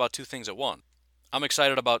excited about two things at once. I'm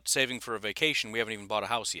excited about saving for a vacation. We haven't even bought a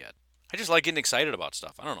house yet. I just like getting excited about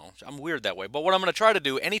stuff. I don't know. I'm weird that way. But what I'm going to try to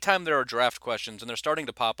do, anytime there are draft questions and they're starting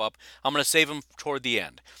to pop up, I'm going to save them toward the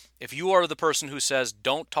end. If you are the person who says,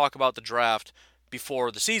 don't talk about the draft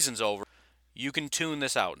before the season's over, you can tune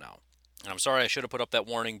this out now. And I'm sorry I should have put up that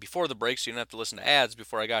warning before the break so you didn't have to listen to ads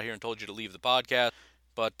before I got here and told you to leave the podcast.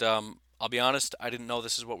 But I'll be honest, I didn't know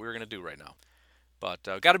this is what we were going to do right now. But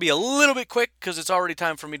got to be a little bit quick because it's already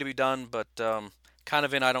time for me to be done. But kind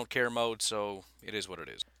of in I don't care mode, so it is what it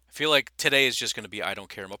is. I feel like today is just going to be I don't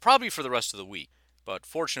care mode, probably for the rest of the week. But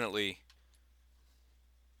fortunately,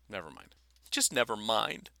 never mind. Just never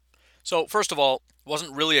mind. So first of all,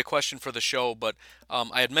 wasn't really a question for the show, but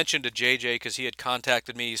I had mentioned to JJ because he had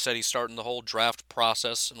contacted me. He said he's starting the whole draft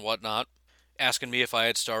process and whatnot, asking me if I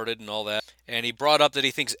had started and all that. And he brought up that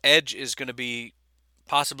he thinks edge is going to be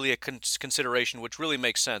possibly a consideration, which really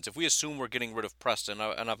makes sense. If we assume we're getting rid of Preston,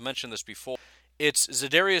 and I've mentioned this before, it's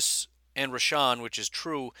Za'Darius and Rashawn, which is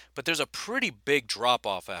true, but there's a pretty big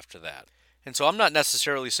drop-off after that. And so I'm not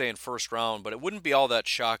necessarily saying first round, but it wouldn't be all that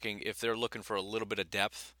shocking if they're looking for a little bit of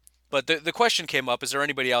depth. But the question came up, is there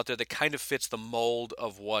anybody out there that kind of fits the mold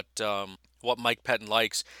of what Mike Pettin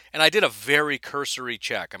likes? And I did a very cursory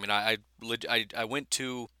check. I mean, I went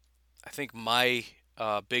to, I think, my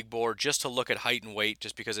big board just to look at height and weight,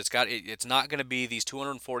 just because it's not going to be these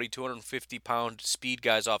 240, 250-pound speed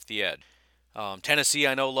guys off the edge. Tennessee,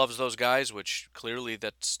 I know, loves those guys, which clearly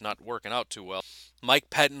that's not working out too well. Mike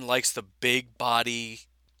Pettin likes the big body,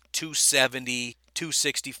 270,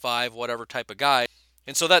 265, whatever type of guy.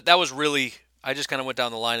 And so that was really, I just kind of went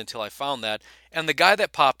down the line until I found that. And the guy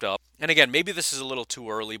that popped up, and again, maybe this is a little too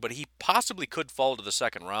early, but he possibly could fall to the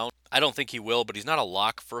second round. I don't think he will, but he's not a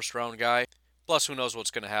lock first-round guy. Plus, who knows what's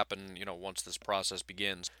going to happen, once this process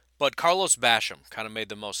begins. But Carlos Basham kind of made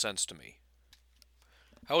the most sense to me.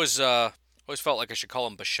 I always felt like I should call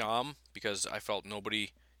him Basham because I felt nobody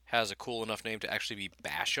has a cool enough name to actually be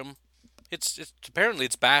Basham. Apparently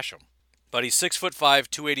it's Basham. But he's 6'5",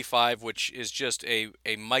 285, which is just a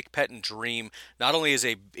Mike Pettin dream. Not only is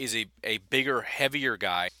a bigger, heavier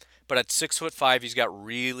guy, but at 6'5", he's got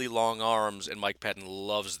really long arms, and Mike Pettin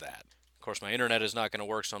loves that. Of course, my internet is not going to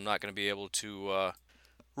work, so I'm not going to be able to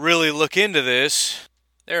really look into this.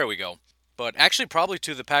 There we go. But actually, probably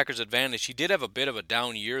to the Packers' advantage, he did have a bit of a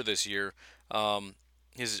down year this year.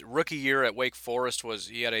 His rookie year at Wake Forest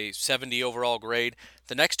he had a 70 overall grade.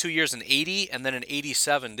 The next 2 years an 80 and then an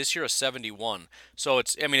 87. This year a 71. So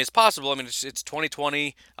it's possible. It's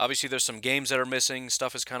 2020. Obviously there's some games that are missing.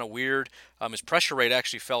 Stuff is kind of weird. His pressure rate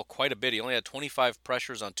actually fell quite a bit. He only had 25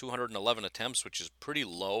 pressures on 211 attempts, which is pretty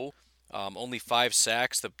low. Only 5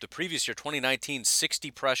 sacks. The previous year, 2019,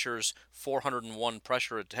 60 pressures, 401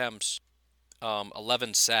 pressure attempts,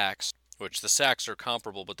 11 sacks, which the sacks are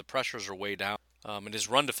comparable, but the pressures are way down. And his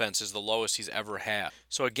run defense is the lowest he's ever had.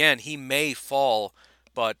 So again, he may fall,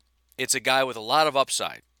 but it's a guy with a lot of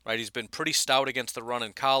upside, right? He's been pretty stout against the run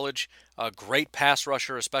in college. A great pass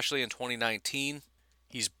rusher, especially in 2019.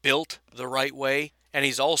 He's built the right way, and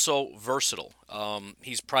he's also versatile.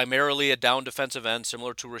 He's primarily a down defensive end,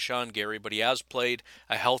 similar to Rashawn Gary, but he has played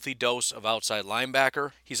a healthy dose of outside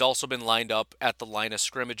linebacker. He's also been lined up at the line of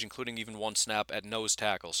scrimmage, including even one snap at nose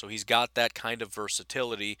tackle. So he's got that kind of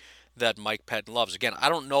versatility that Mike Pettine loves. Again, I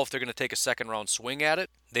don't know if they're going to take a second-round swing at it.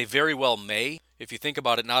 They very well may. If you think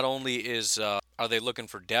about it, not only are they looking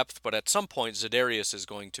for depth, but at some point Za'Darius is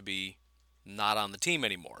going to be not on the team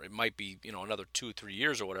anymore. It might be, another 2-3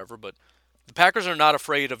 years or whatever, but the Packers are not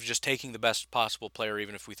afraid of just taking the best possible player,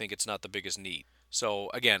 even if we think it's not the biggest need. So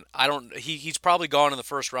again, he's probably gone in the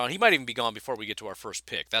first round. He might even be gone before we get to our first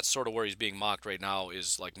pick. That's sort of where he's being mocked right now,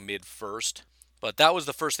 is like mid-first. But that was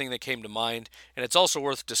the first thing that came to mind, and it's also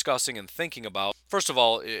worth discussing and thinking about. First of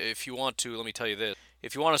all, if you want to, let me tell you this.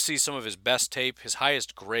 If you want to see some of his best tape, his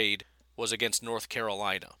highest grade was against North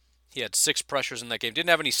Carolina. He had 6 pressures in that game. Didn't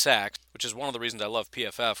have any sacks, which is one of the reasons I love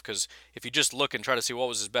PFF, because if you just look and try to see what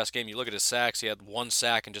was his best game, you look at his sacks. He had 1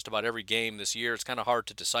 sack in just about every game this year. It's kind of hard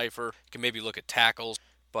to decipher. You can maybe look at tackles.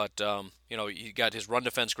 But, he got his run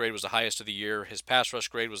defense grade was the highest of the year. His pass rush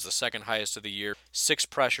grade was the second highest of the year. 6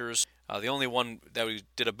 pressures. The only one that we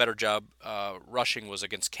did a better job rushing was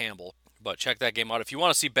against Campbell. But check that game out. If you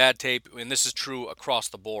want to see bad tape, and this is true across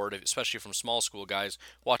the board, especially from small school guys,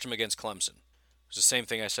 watch him against Clemson. It's the same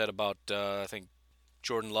thing I said about, I think,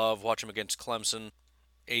 Jordan Love. Watch him against Clemson.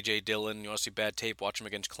 A.J. Dillon, you want to see bad tape, watch him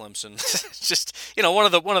against Clemson. It's just, one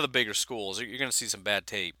of the bigger schools. You're going to see some bad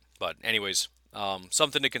tape. But anyways,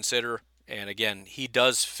 something to consider. And again, he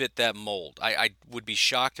does fit that mold. I would be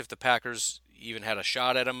shocked if the Packers even had a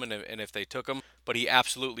shot at him and if they took him, but he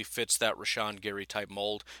absolutely fits that Rashawn Gary type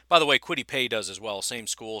mold. By the way, Kwity Paye does as well. Same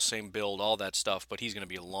school, same build, all that stuff, but he's going to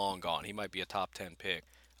be long gone. He might be a top 10 pick.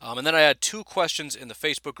 And then I had 2 questions in the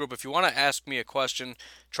Facebook group. If you want to ask me a question,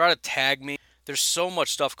 try to tag me. There's so much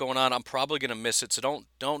stuff going on. I'm probably going to miss it, so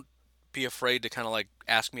don't be afraid to kind of like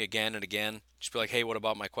ask me again and again. Just be like, hey, what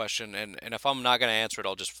about my question? And if I'm not going to answer it,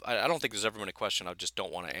 I don't think there's ever been a question I just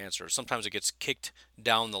don't want to answer. Sometimes it gets kicked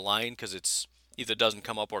down the line because it's either doesn't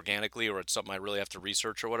come up organically or it's something I really have to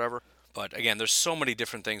research or whatever. But again, there's so many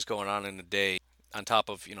different things going on in a day on top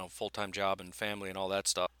of, full-time job and family and all that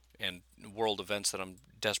stuff and world events that I'm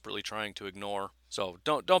desperately trying to ignore. So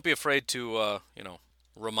don't be afraid to,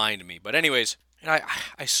 remind me. But anyways, and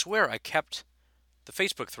I swear I kept the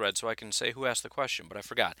Facebook thread so I can say who asked the question, but I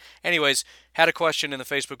forgot. Anyways, had a question in the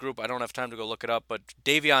Facebook group. I don't have time to go look it up, but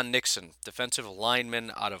Davion Nixon, defensive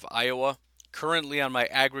lineman out of Iowa, currently on my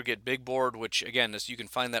aggregate big board, which again, you can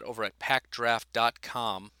find that over at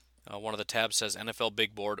packdraft.com. One of the tabs says NFL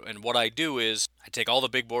Big Board, and what I do is I take all the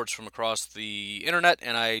big boards from across the internet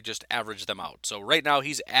and I just average them out. So right now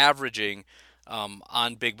he's averaging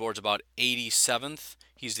on big boards about 87th.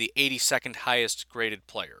 He's the 82nd highest graded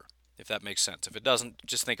player, if that makes sense. If it doesn't,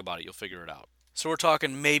 just think about it. You'll figure it out. So we're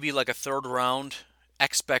talking maybe like a 3rd round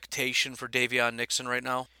expectation for Davion Nixon right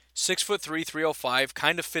now. 6'3", 305,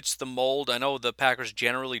 kind of fits the mold. I know the Packers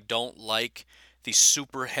generally don't like the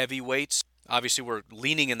super heavyweights. Obviously, we're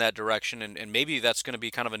leaning in that direction, and maybe that's going to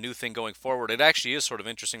be kind of a new thing going forward. It actually is sort of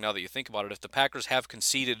interesting now that you think about it. If the Packers have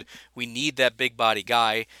conceded we need that big body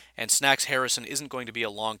guy, and Snacks Harrison isn't going to be a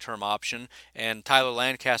long-term option, and Tyler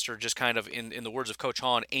Lancaster just kind of, in the words of Coach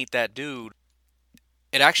Hahn, ain't that dude,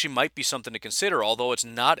 it actually might be something to consider, although it's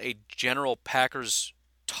not a general Packers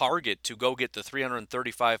target to go get the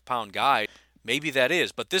 335-pound guy. Maybe that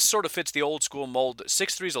is, but this sort of fits the old school mold.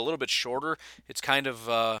 6'3" is a little bit shorter. It's kind of,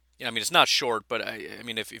 it's not short, but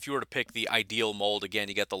if you were to pick the ideal mold, again,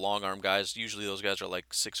 you get the long arm guys. Usually those guys are like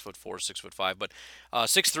 6'4", 6'5", but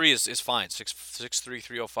 6'3" is fine. 6'3",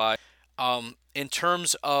 305. In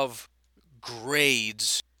terms of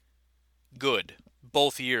grades, good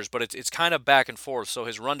both years, but it's kind of back and forth. So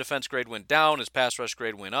his run defense grade went down, his pass rush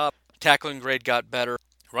grade went up, tackling grade got better.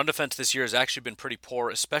 Run defense this year has actually been pretty poor,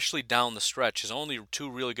 especially down the stretch. His only 2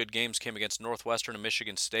 really good games came against Northwestern and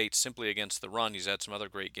Michigan State, simply against the run. He's had some other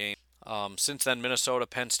great games. Since then, Minnesota,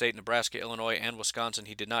 Penn State, Nebraska, Illinois, and Wisconsin,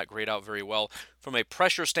 he did not grade out very well. From a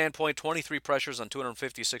pressure standpoint, 23 pressures on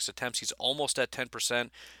 256 attempts. He's almost at 10%,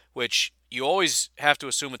 which you always have to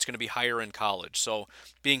assume it's going to be higher in college. So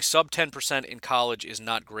being sub 10% in college is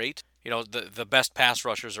not great. You know, the best pass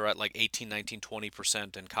rushers are at like 18, 19,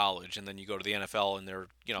 20% in college, and then you go to the NFL and they're,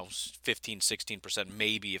 15, 16%,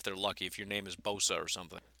 maybe if they're lucky, if your name is Bosa or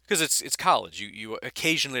something. Because it's college. You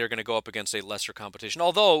occasionally are going to go up against a lesser competition.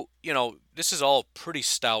 Although, this is all pretty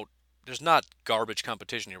stout. There's not garbage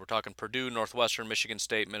competition here. We're talking Purdue, Northwestern, Michigan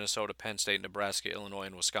State, Minnesota, Penn State, Nebraska, Illinois,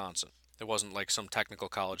 and Wisconsin. There wasn't like some technical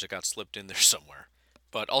college that got slipped in there somewhere.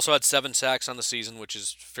 But also had 7 sacks on the season, which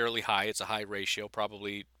is fairly high. It's a high ratio,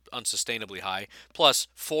 probably unsustainably high. Plus,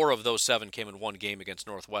 4 of those 7 came in one game against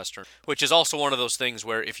Northwestern, which is also one of those things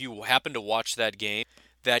where if you happen to watch that game,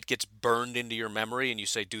 that gets burned into your memory and you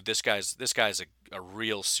say, dude, this guy's a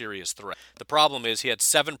real serious threat. The problem is he had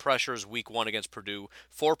 7 pressures week 1 against Purdue,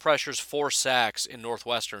 4 pressures, 4 sacks in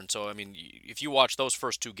Northwestern. So, I mean, if you watch those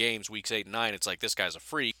first 2 games, weeks 8 and 9, it's like this guy's a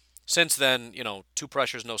freak. Since then, 2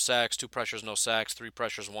 pressures, no sacks, 2 pressures, no sacks, 3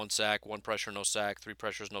 pressures, 1 sack, 1 pressure, no sack, 3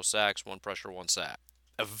 pressures, no sacks, 1 pressure, 1 sack.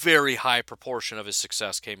 A very high proportion of his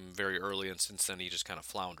success came very early, and since then he just kind of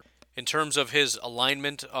floundered. In terms of his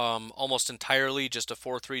alignment, almost entirely just a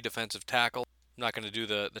 4-3 defensive tackle. I'm not going to do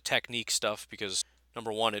the technique stuff because,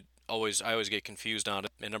 number one, I always get confused on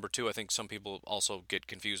it. And number two, I think some people also get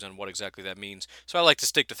confused on what exactly that means. So I like to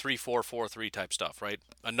stick to 3-4, 4-3 type stuff, right?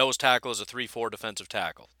 A nose tackle is a 3-4 defensive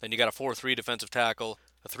tackle. Then you got a 4-3 defensive tackle,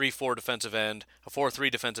 a 3-4 defensive end, a 4-3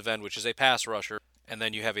 defensive end, which is a pass rusher, and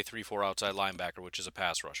then you have a 3-4 outside linebacker, which is a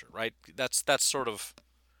pass rusher, right? That's sort of...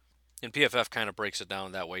 And PFF kind of breaks it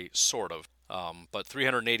down that way, sort of. But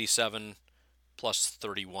 387 plus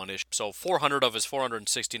 31-ish. So 400 of his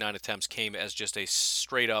 469 attempts came as just a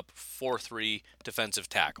straight-up 4-3 defensive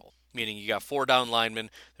tackle. Meaning you got 4 down linemen,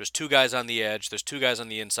 there's 2 guys on the edge, there's 2 guys on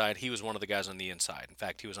the inside. He was one of the guys on the inside. In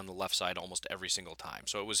fact, he was on the left side almost every single time.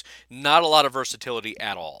 So it was not a lot of versatility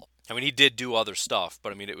at all. I mean, he did do other stuff,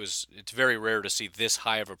 but I mean, it's very rare to see this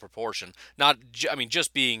high of a proportion.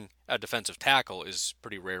 Just being a defensive tackle is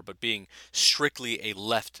pretty rare, but being strictly a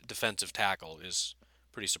left defensive tackle is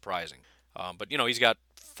pretty surprising. But he's got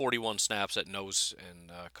 41 snaps at nose and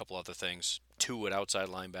a couple other things, 2 at outside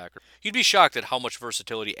linebacker. You'd be shocked at how much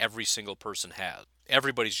versatility every single person has.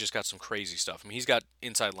 Everybody's just got some crazy stuff. I mean, he's got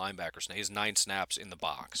inside linebackers now. He has 9 snaps in the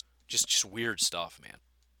box. Just weird stuff, man.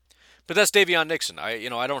 But that's Davion Nixon. I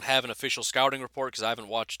don't have an official scouting report because I haven't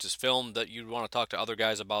watched his film. That you'd want to talk to other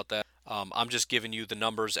guys about that. I'm just giving you the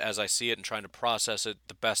numbers as I see it and trying to process it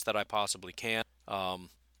the best that I possibly can. And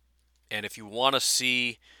if you want to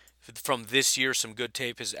see from this year some good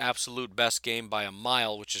tape, his absolute best game by a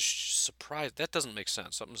mile, which is surprised. That doesn't make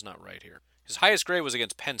sense. Something's not right here. His highest grade was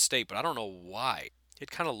against Penn State, but I don't know why. He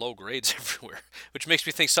had kind of low grades everywhere, which makes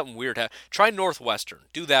me think something weird happened. Try Northwestern.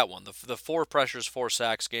 Do that one. The 4 pressures, 4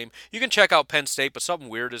 sacks game. You can check out Penn State, but something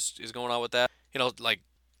weird is going on with that. Like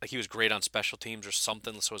he was great on special teams or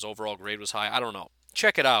something, so his overall grade was high. I don't know.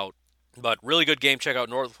 Check it out. But really good game. Check out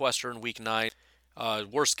Northwestern week 9.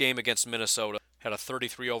 Worst game against Minnesota. Had a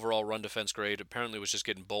 33 overall run defense grade. Apparently was just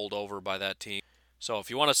getting bowled over by that team. So if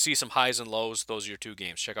you want to see some highs and lows, those are your 2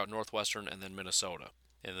 games. Check out Northwestern and then Minnesota.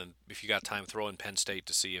 And then if you got time, throw in Penn State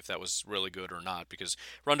to see if that was really good or not. Because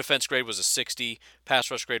run defense grade was a 60,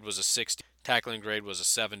 pass rush grade was a 60, tackling grade was a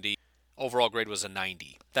 70, overall grade was a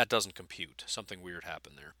 90. That doesn't compute. Something weird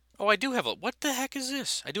happened there. Oh, I do have what the heck is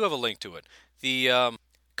this? I do have a link to it. The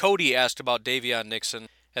Cody asked about Davion Nixon.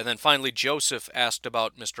 And then finally, Joseph asked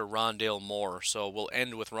about Mr. Rondale Moore. So we'll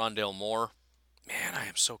end with Rondale Moore. Man, I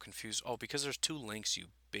am so confused. Oh, because there's 2 links, you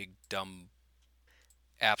big, dumb,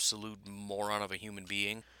 absolute moron of a human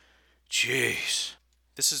being. Jeez.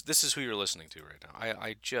 This is who you're listening to right now.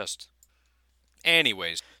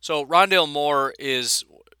 Anyways, so Rondale Moore is,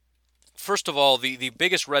 first of all, the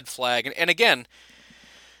biggest red flag. And again,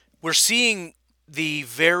 we're seeing the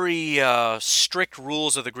very strict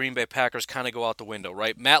rules of the Green Bay Packers kind of go out the window,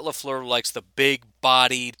 right? Matt LaFleur likes the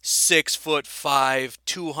big-bodied, 6'5",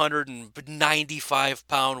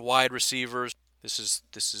 295-pound wide receivers. This is.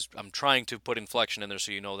 I'm trying to put inflection in there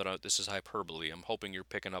so you know that this is hyperbole. I'm hoping you're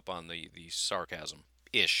picking up on the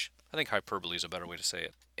sarcasm-ish. I think hyperbole is a better way to say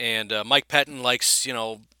it. And Mike Pettin likes,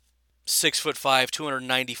 6'5",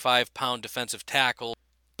 295-pound defensive tackle.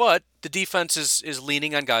 But the defense is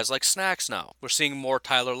leaning on guys like Snacks now. We're seeing more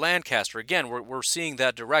Tyler Lancaster. Again, we're seeing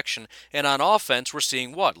that direction. And on offense, we're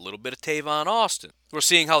seeing what? A little bit of Tavon Austin. We're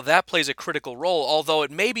seeing how that plays a critical role, although it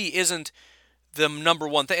maybe isn't the number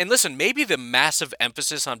one thing. And listen, maybe the massive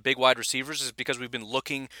emphasis on big wide receivers is because we've been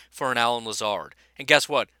looking for an Allen Lazard. And guess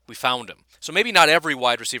what? We found him. So maybe not every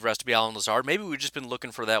wide receiver has to be Allen Lazard. Maybe we've just been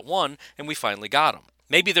looking for that one, and we finally got him.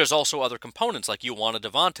 Maybe there's also other components, like you want a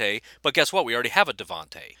Devontae, but guess what? We already have a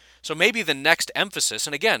Devontae. So maybe the next emphasis,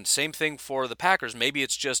 and again, same thing for the Packers, maybe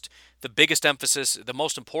it's just the biggest emphasis, the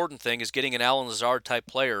most important thing is getting an Allen Lazard type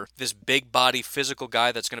player, this big body physical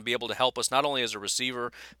guy that's going to be able to help us not only as a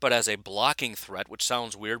receiver, but as a blocking threat, which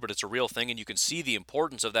sounds weird, but it's a real thing, and you can see the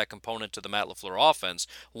importance of that component to the Matt LaFleur offense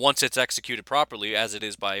once it's executed properly, as it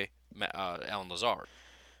is by Allen Lazard.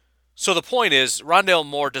 So the point is, Rondale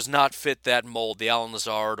Moore does not fit that mold, the Allen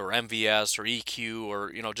Lazard or MVS or EQ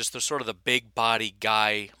or, just the sort of the big body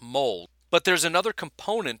guy mold. But there's another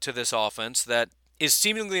component to this offense that is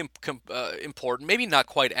seemingly important, maybe not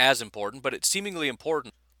quite as important, but it's seemingly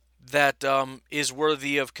important, that is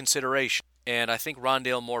worthy of consideration. And I think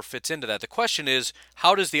Rondale Moore fits into that. The question is,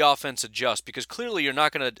 how does the offense adjust? Because clearly you're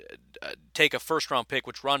not going to take a first-round pick,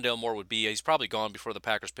 which Rondale Moore would be. He's probably gone before the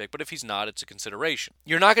Packers pick, but if he's not, it's a consideration.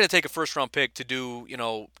 You're not going to take a first-round pick to do,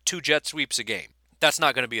 2 jet sweeps a game. That's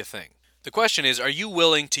not going to be a thing. The question is, are you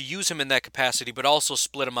willing to use him in that capacity, but also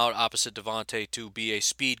split him out opposite Devontae to be a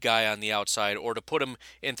speed guy on the outside, or to put him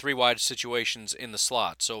in 3-wide situations in the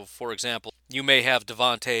slot? So, for example, you may have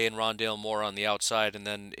Devontae and Rondale Moore on the outside, and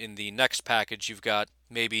then in the next package, you've got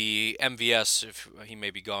maybe MVS, if he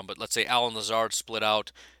may be gone, but let's say Allen Lazard split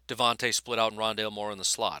out, Devontae split out, and Rondale Moore in the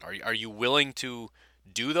slot. Are you willing to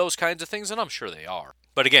do those kinds of things? And I'm sure they are.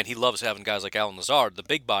 But again, he loves having guys like Allen Lazard, the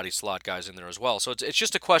big body slot guys in there as well. So it's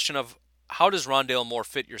just a question of, how does Rondale Moore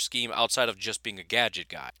fit your scheme outside of just being a gadget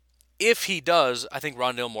guy? If he does, I think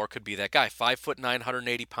Rondale Moore could be that guy. 5'9",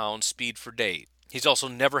 180 pounds, speed for days. He's also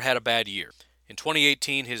never had a bad year. In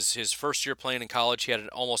 2018, his first year playing in college, he had an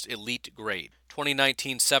almost elite grade.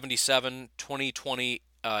 2019, 77. 2020,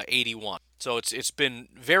 81. So it's been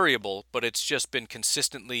variable, but it's just been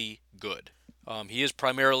consistently good. He is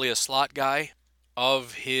primarily a slot guy.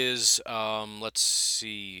 Of his,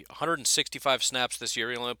 165 snaps this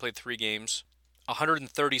year, he only played 3 games.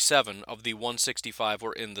 137 of the 165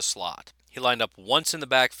 were in the slot. He lined up once in the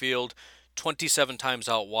backfield, 27 times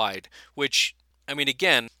out wide, which,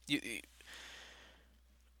 again,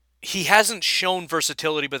 he hasn't shown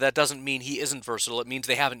versatility, but that doesn't mean he isn't versatile. It means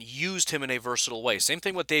they haven't used him in a versatile way. Same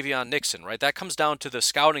thing with Davion Nixon, right? That comes down to the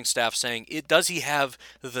scouting staff saying, does he have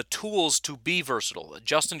the tools to be versatile?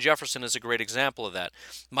 Justin Jefferson is a great example of that.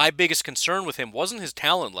 My biggest concern with him wasn't his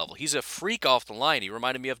talent level. He's a freak off the line. He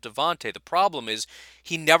reminded me of Devontae. The problem is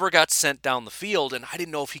he never got sent down the field, and I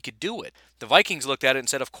didn't know if he could do it. The Vikings looked at it and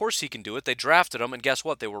said, of course he can do it. They drafted him, and guess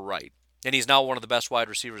what? They were right. And he's now one of the best wide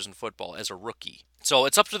receivers in football as a rookie. So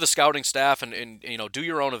it's up to the scouting staff and do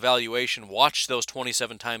your own evaluation. Watch those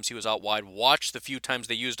 27 times he was out wide. Watch the few times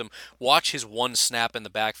they used him. Watch his one snap in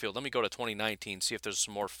the backfield. Let me go to 2019, see if there's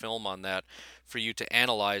some more film on that for you to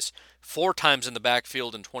analyze. 4 times in the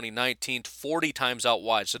backfield in 2019, 40 times out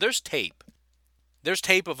wide. So there's tape. There's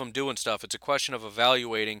tape of him doing stuff. It's a question of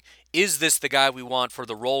evaluating, is this the guy we want for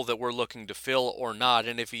the role that we're looking to fill or not?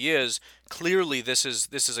 And if he is, clearly this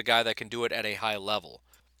is a guy that can do it at a high level.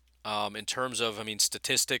 In terms of,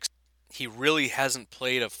 statistics, he really hasn't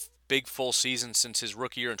played a big full season since his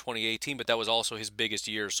rookie year in 2018, but that was also his biggest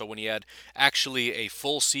year. So when he had actually a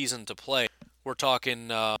full season to play, we're talking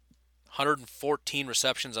 114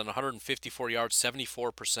 receptions on 154 yards,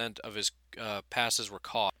 74% of his passes were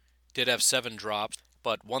caught. Did have 7 drops,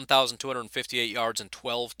 but 1,258 yards and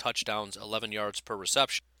 12 touchdowns, 11 yards per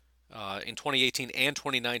reception. In 2018 and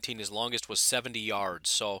 2019, his longest was 70 yards.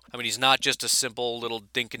 So, he's not just a simple little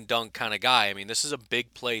dink and dunk kind of guy. This is a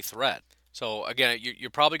big play threat. So, again, you're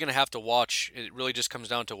probably going to have to watch. It really just comes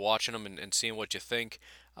down to watching him and seeing what you think.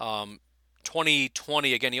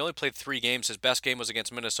 2020, again, he only played 3 games. His best game was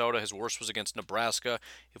against Minnesota. His worst was against Nebraska.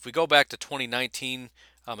 If we go back to 2019,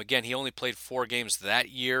 again, he only played 4 games that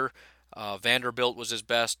year. Vanderbilt was his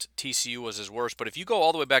best. TCU was his worst. But if you go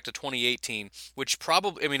all the way back to 2018, which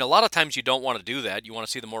probably, a lot of times you don't want to do that. You want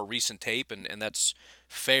to see the more recent tape, and that's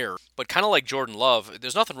fair. But kind of like Jordan Love,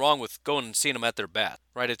 there's nothing wrong with going and seeing them at their best,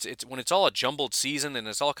 right? It's when it's all a jumbled season and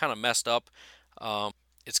it's all kind of messed up,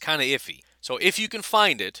 it's kind of iffy. So if you can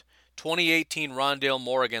find it, 2018 Rondale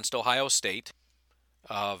Moore against Ohio State.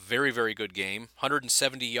 Very, very good game.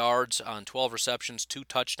 170 yards on 12 receptions, 2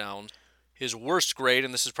 touchdowns. His worst grade,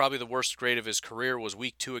 and this is probably the worst grade of his career, was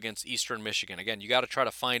Week 2 against Eastern Michigan. Again, you got to try to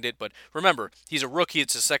find it, but remember, he's a rookie.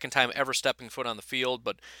 It's his second time ever stepping foot on the field,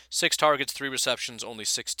 but 6 targets, 3 receptions, only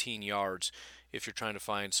 16 yards if you're trying to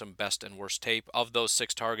find some best and worst tape. Of those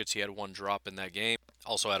 6 targets, he had 1 drop in that game.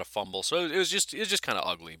 Also had a fumble, so it was just kind of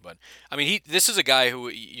ugly. But I mean, this is a guy who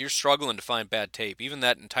you're struggling to find bad tape. Even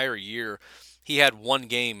that entire year, he had one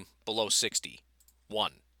game below 60.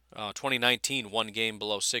 2019, one game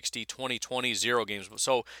below 60. 2020, 0 games.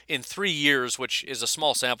 So in 3 years, which is a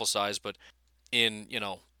small sample size, but in,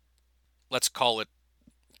 let's call it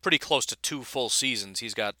pretty close to 2 full seasons,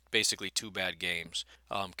 he's got basically 2 bad games.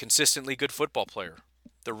 Consistently good football player.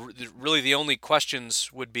 Really the only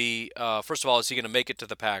questions would be, first of all, is he going to make it to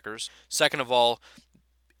the Packers? Second of all,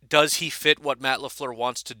 does he fit what Matt LaFleur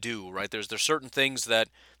wants to do, right? There's certain things that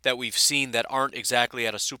we've seen that aren't exactly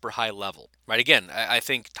at a super high level, right? Again, I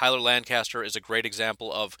think Tyler Lancaster is a great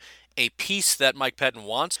example of a piece that Mike Pettin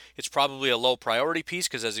wants. It's probably a low priority piece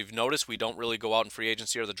because, as you've noticed, we don't really go out in free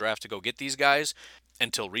agency or the draft to go get these guys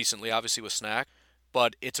until recently, obviously, with Snack.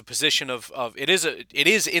 But it's a position of it is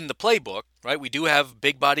in the playbook, right? We do have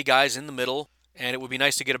big body guys in the middle, and it would be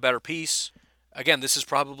nice to get a better piece. Again, this is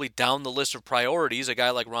probably down the list of priorities, a guy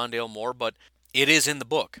like Rondale Moore, but it is in the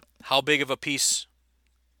book. How big of a piece,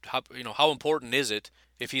 how important is it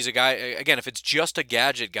if he's a guy, again, if it's just a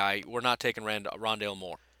gadget guy, we're not taking Rondale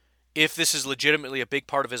Moore. If this is legitimately a big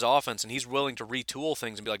part of his offense and he's willing to retool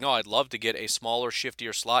things and be like, no, I'd love to get a smaller,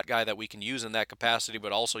 shiftier slot guy that we can use in that capacity,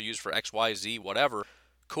 but also use for X, Y, Z, whatever,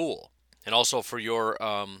 cool. And also for your,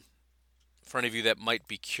 for any of you that might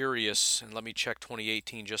be curious, and let me check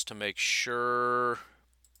 2018 just to make sure.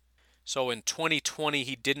 So in 2020,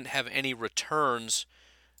 he didn't have any returns.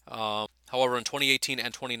 However, in 2018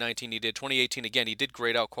 and 2019, he did. 2018, again, he did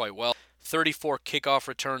grade out quite well. 34 kickoff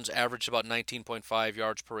returns, averaged about 19.5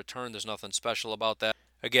 yards per return. There's nothing special about that.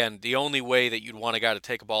 Again, the only way that you'd want a guy to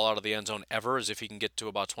take a ball out of the end zone ever is if he can get to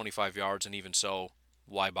about 25 yards, and even so,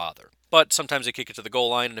 why bother? But sometimes they kick it to the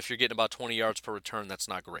goal line, and if you're getting about 20 yards per return, that's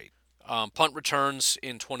not great. Punt returns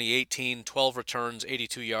in 2018, 12 returns,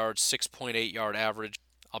 82 yards, 6.8 yard average.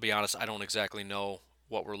 I'll be honest, I don't exactly know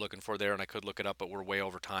what we're looking for there, and I could look it up, but we're way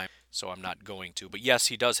over time, so I'm not going to. But yes,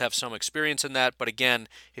 he does have some experience in that, but again,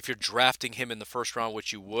 if you're drafting him in the first round,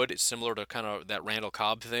 which you would, it's similar to kind of that Randall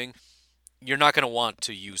Cobb thing, you're not going to want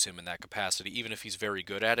to use him in that capacity, even if he's very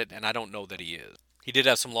good at it, and I don't know that he is. He did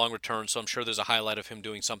have some long returns, so I'm sure there's a highlight of him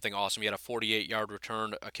doing something awesome. He had a 48-yard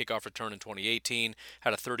return, a kickoff return in 2018,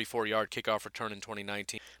 had a 34-yard kickoff return in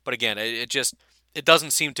 2019. But again, it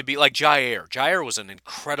doesn't seem to be like Jair. Jair was an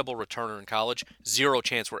incredible returner in college. Zero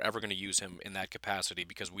chance we're ever going to use him in that capacity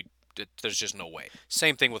because there's just no way.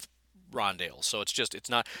 Same thing with Rondale. So it's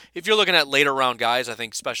not. If you're looking at later round guys, I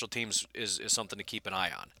think special teams is something to keep an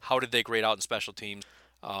eye on. How did they grade out in special teams?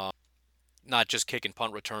 Not just kick and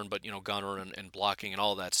punt return, but gunner and blocking and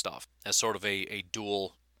all that stuff as sort of a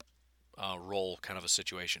dual role kind of a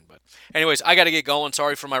situation. But anyways, I got to get going.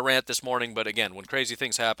 Sorry for my rant this morning, but again, when crazy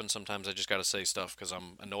things happen, sometimes I just got to say stuff because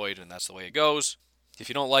I'm annoyed, and that's the way it goes. If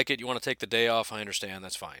you don't like it, you want to take the day off, I understand.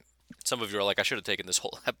 That's fine. Some of you are like, I should have taken this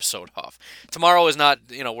whole episode off. Tomorrow is not,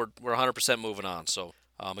 we're 100% moving on. So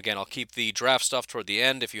again, I'll keep the draft stuff toward the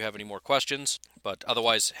end if you have any more questions. But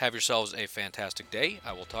otherwise, have yourselves a fantastic day.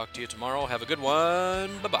 I will talk to you tomorrow. Have a good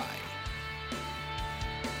one. Bye-bye.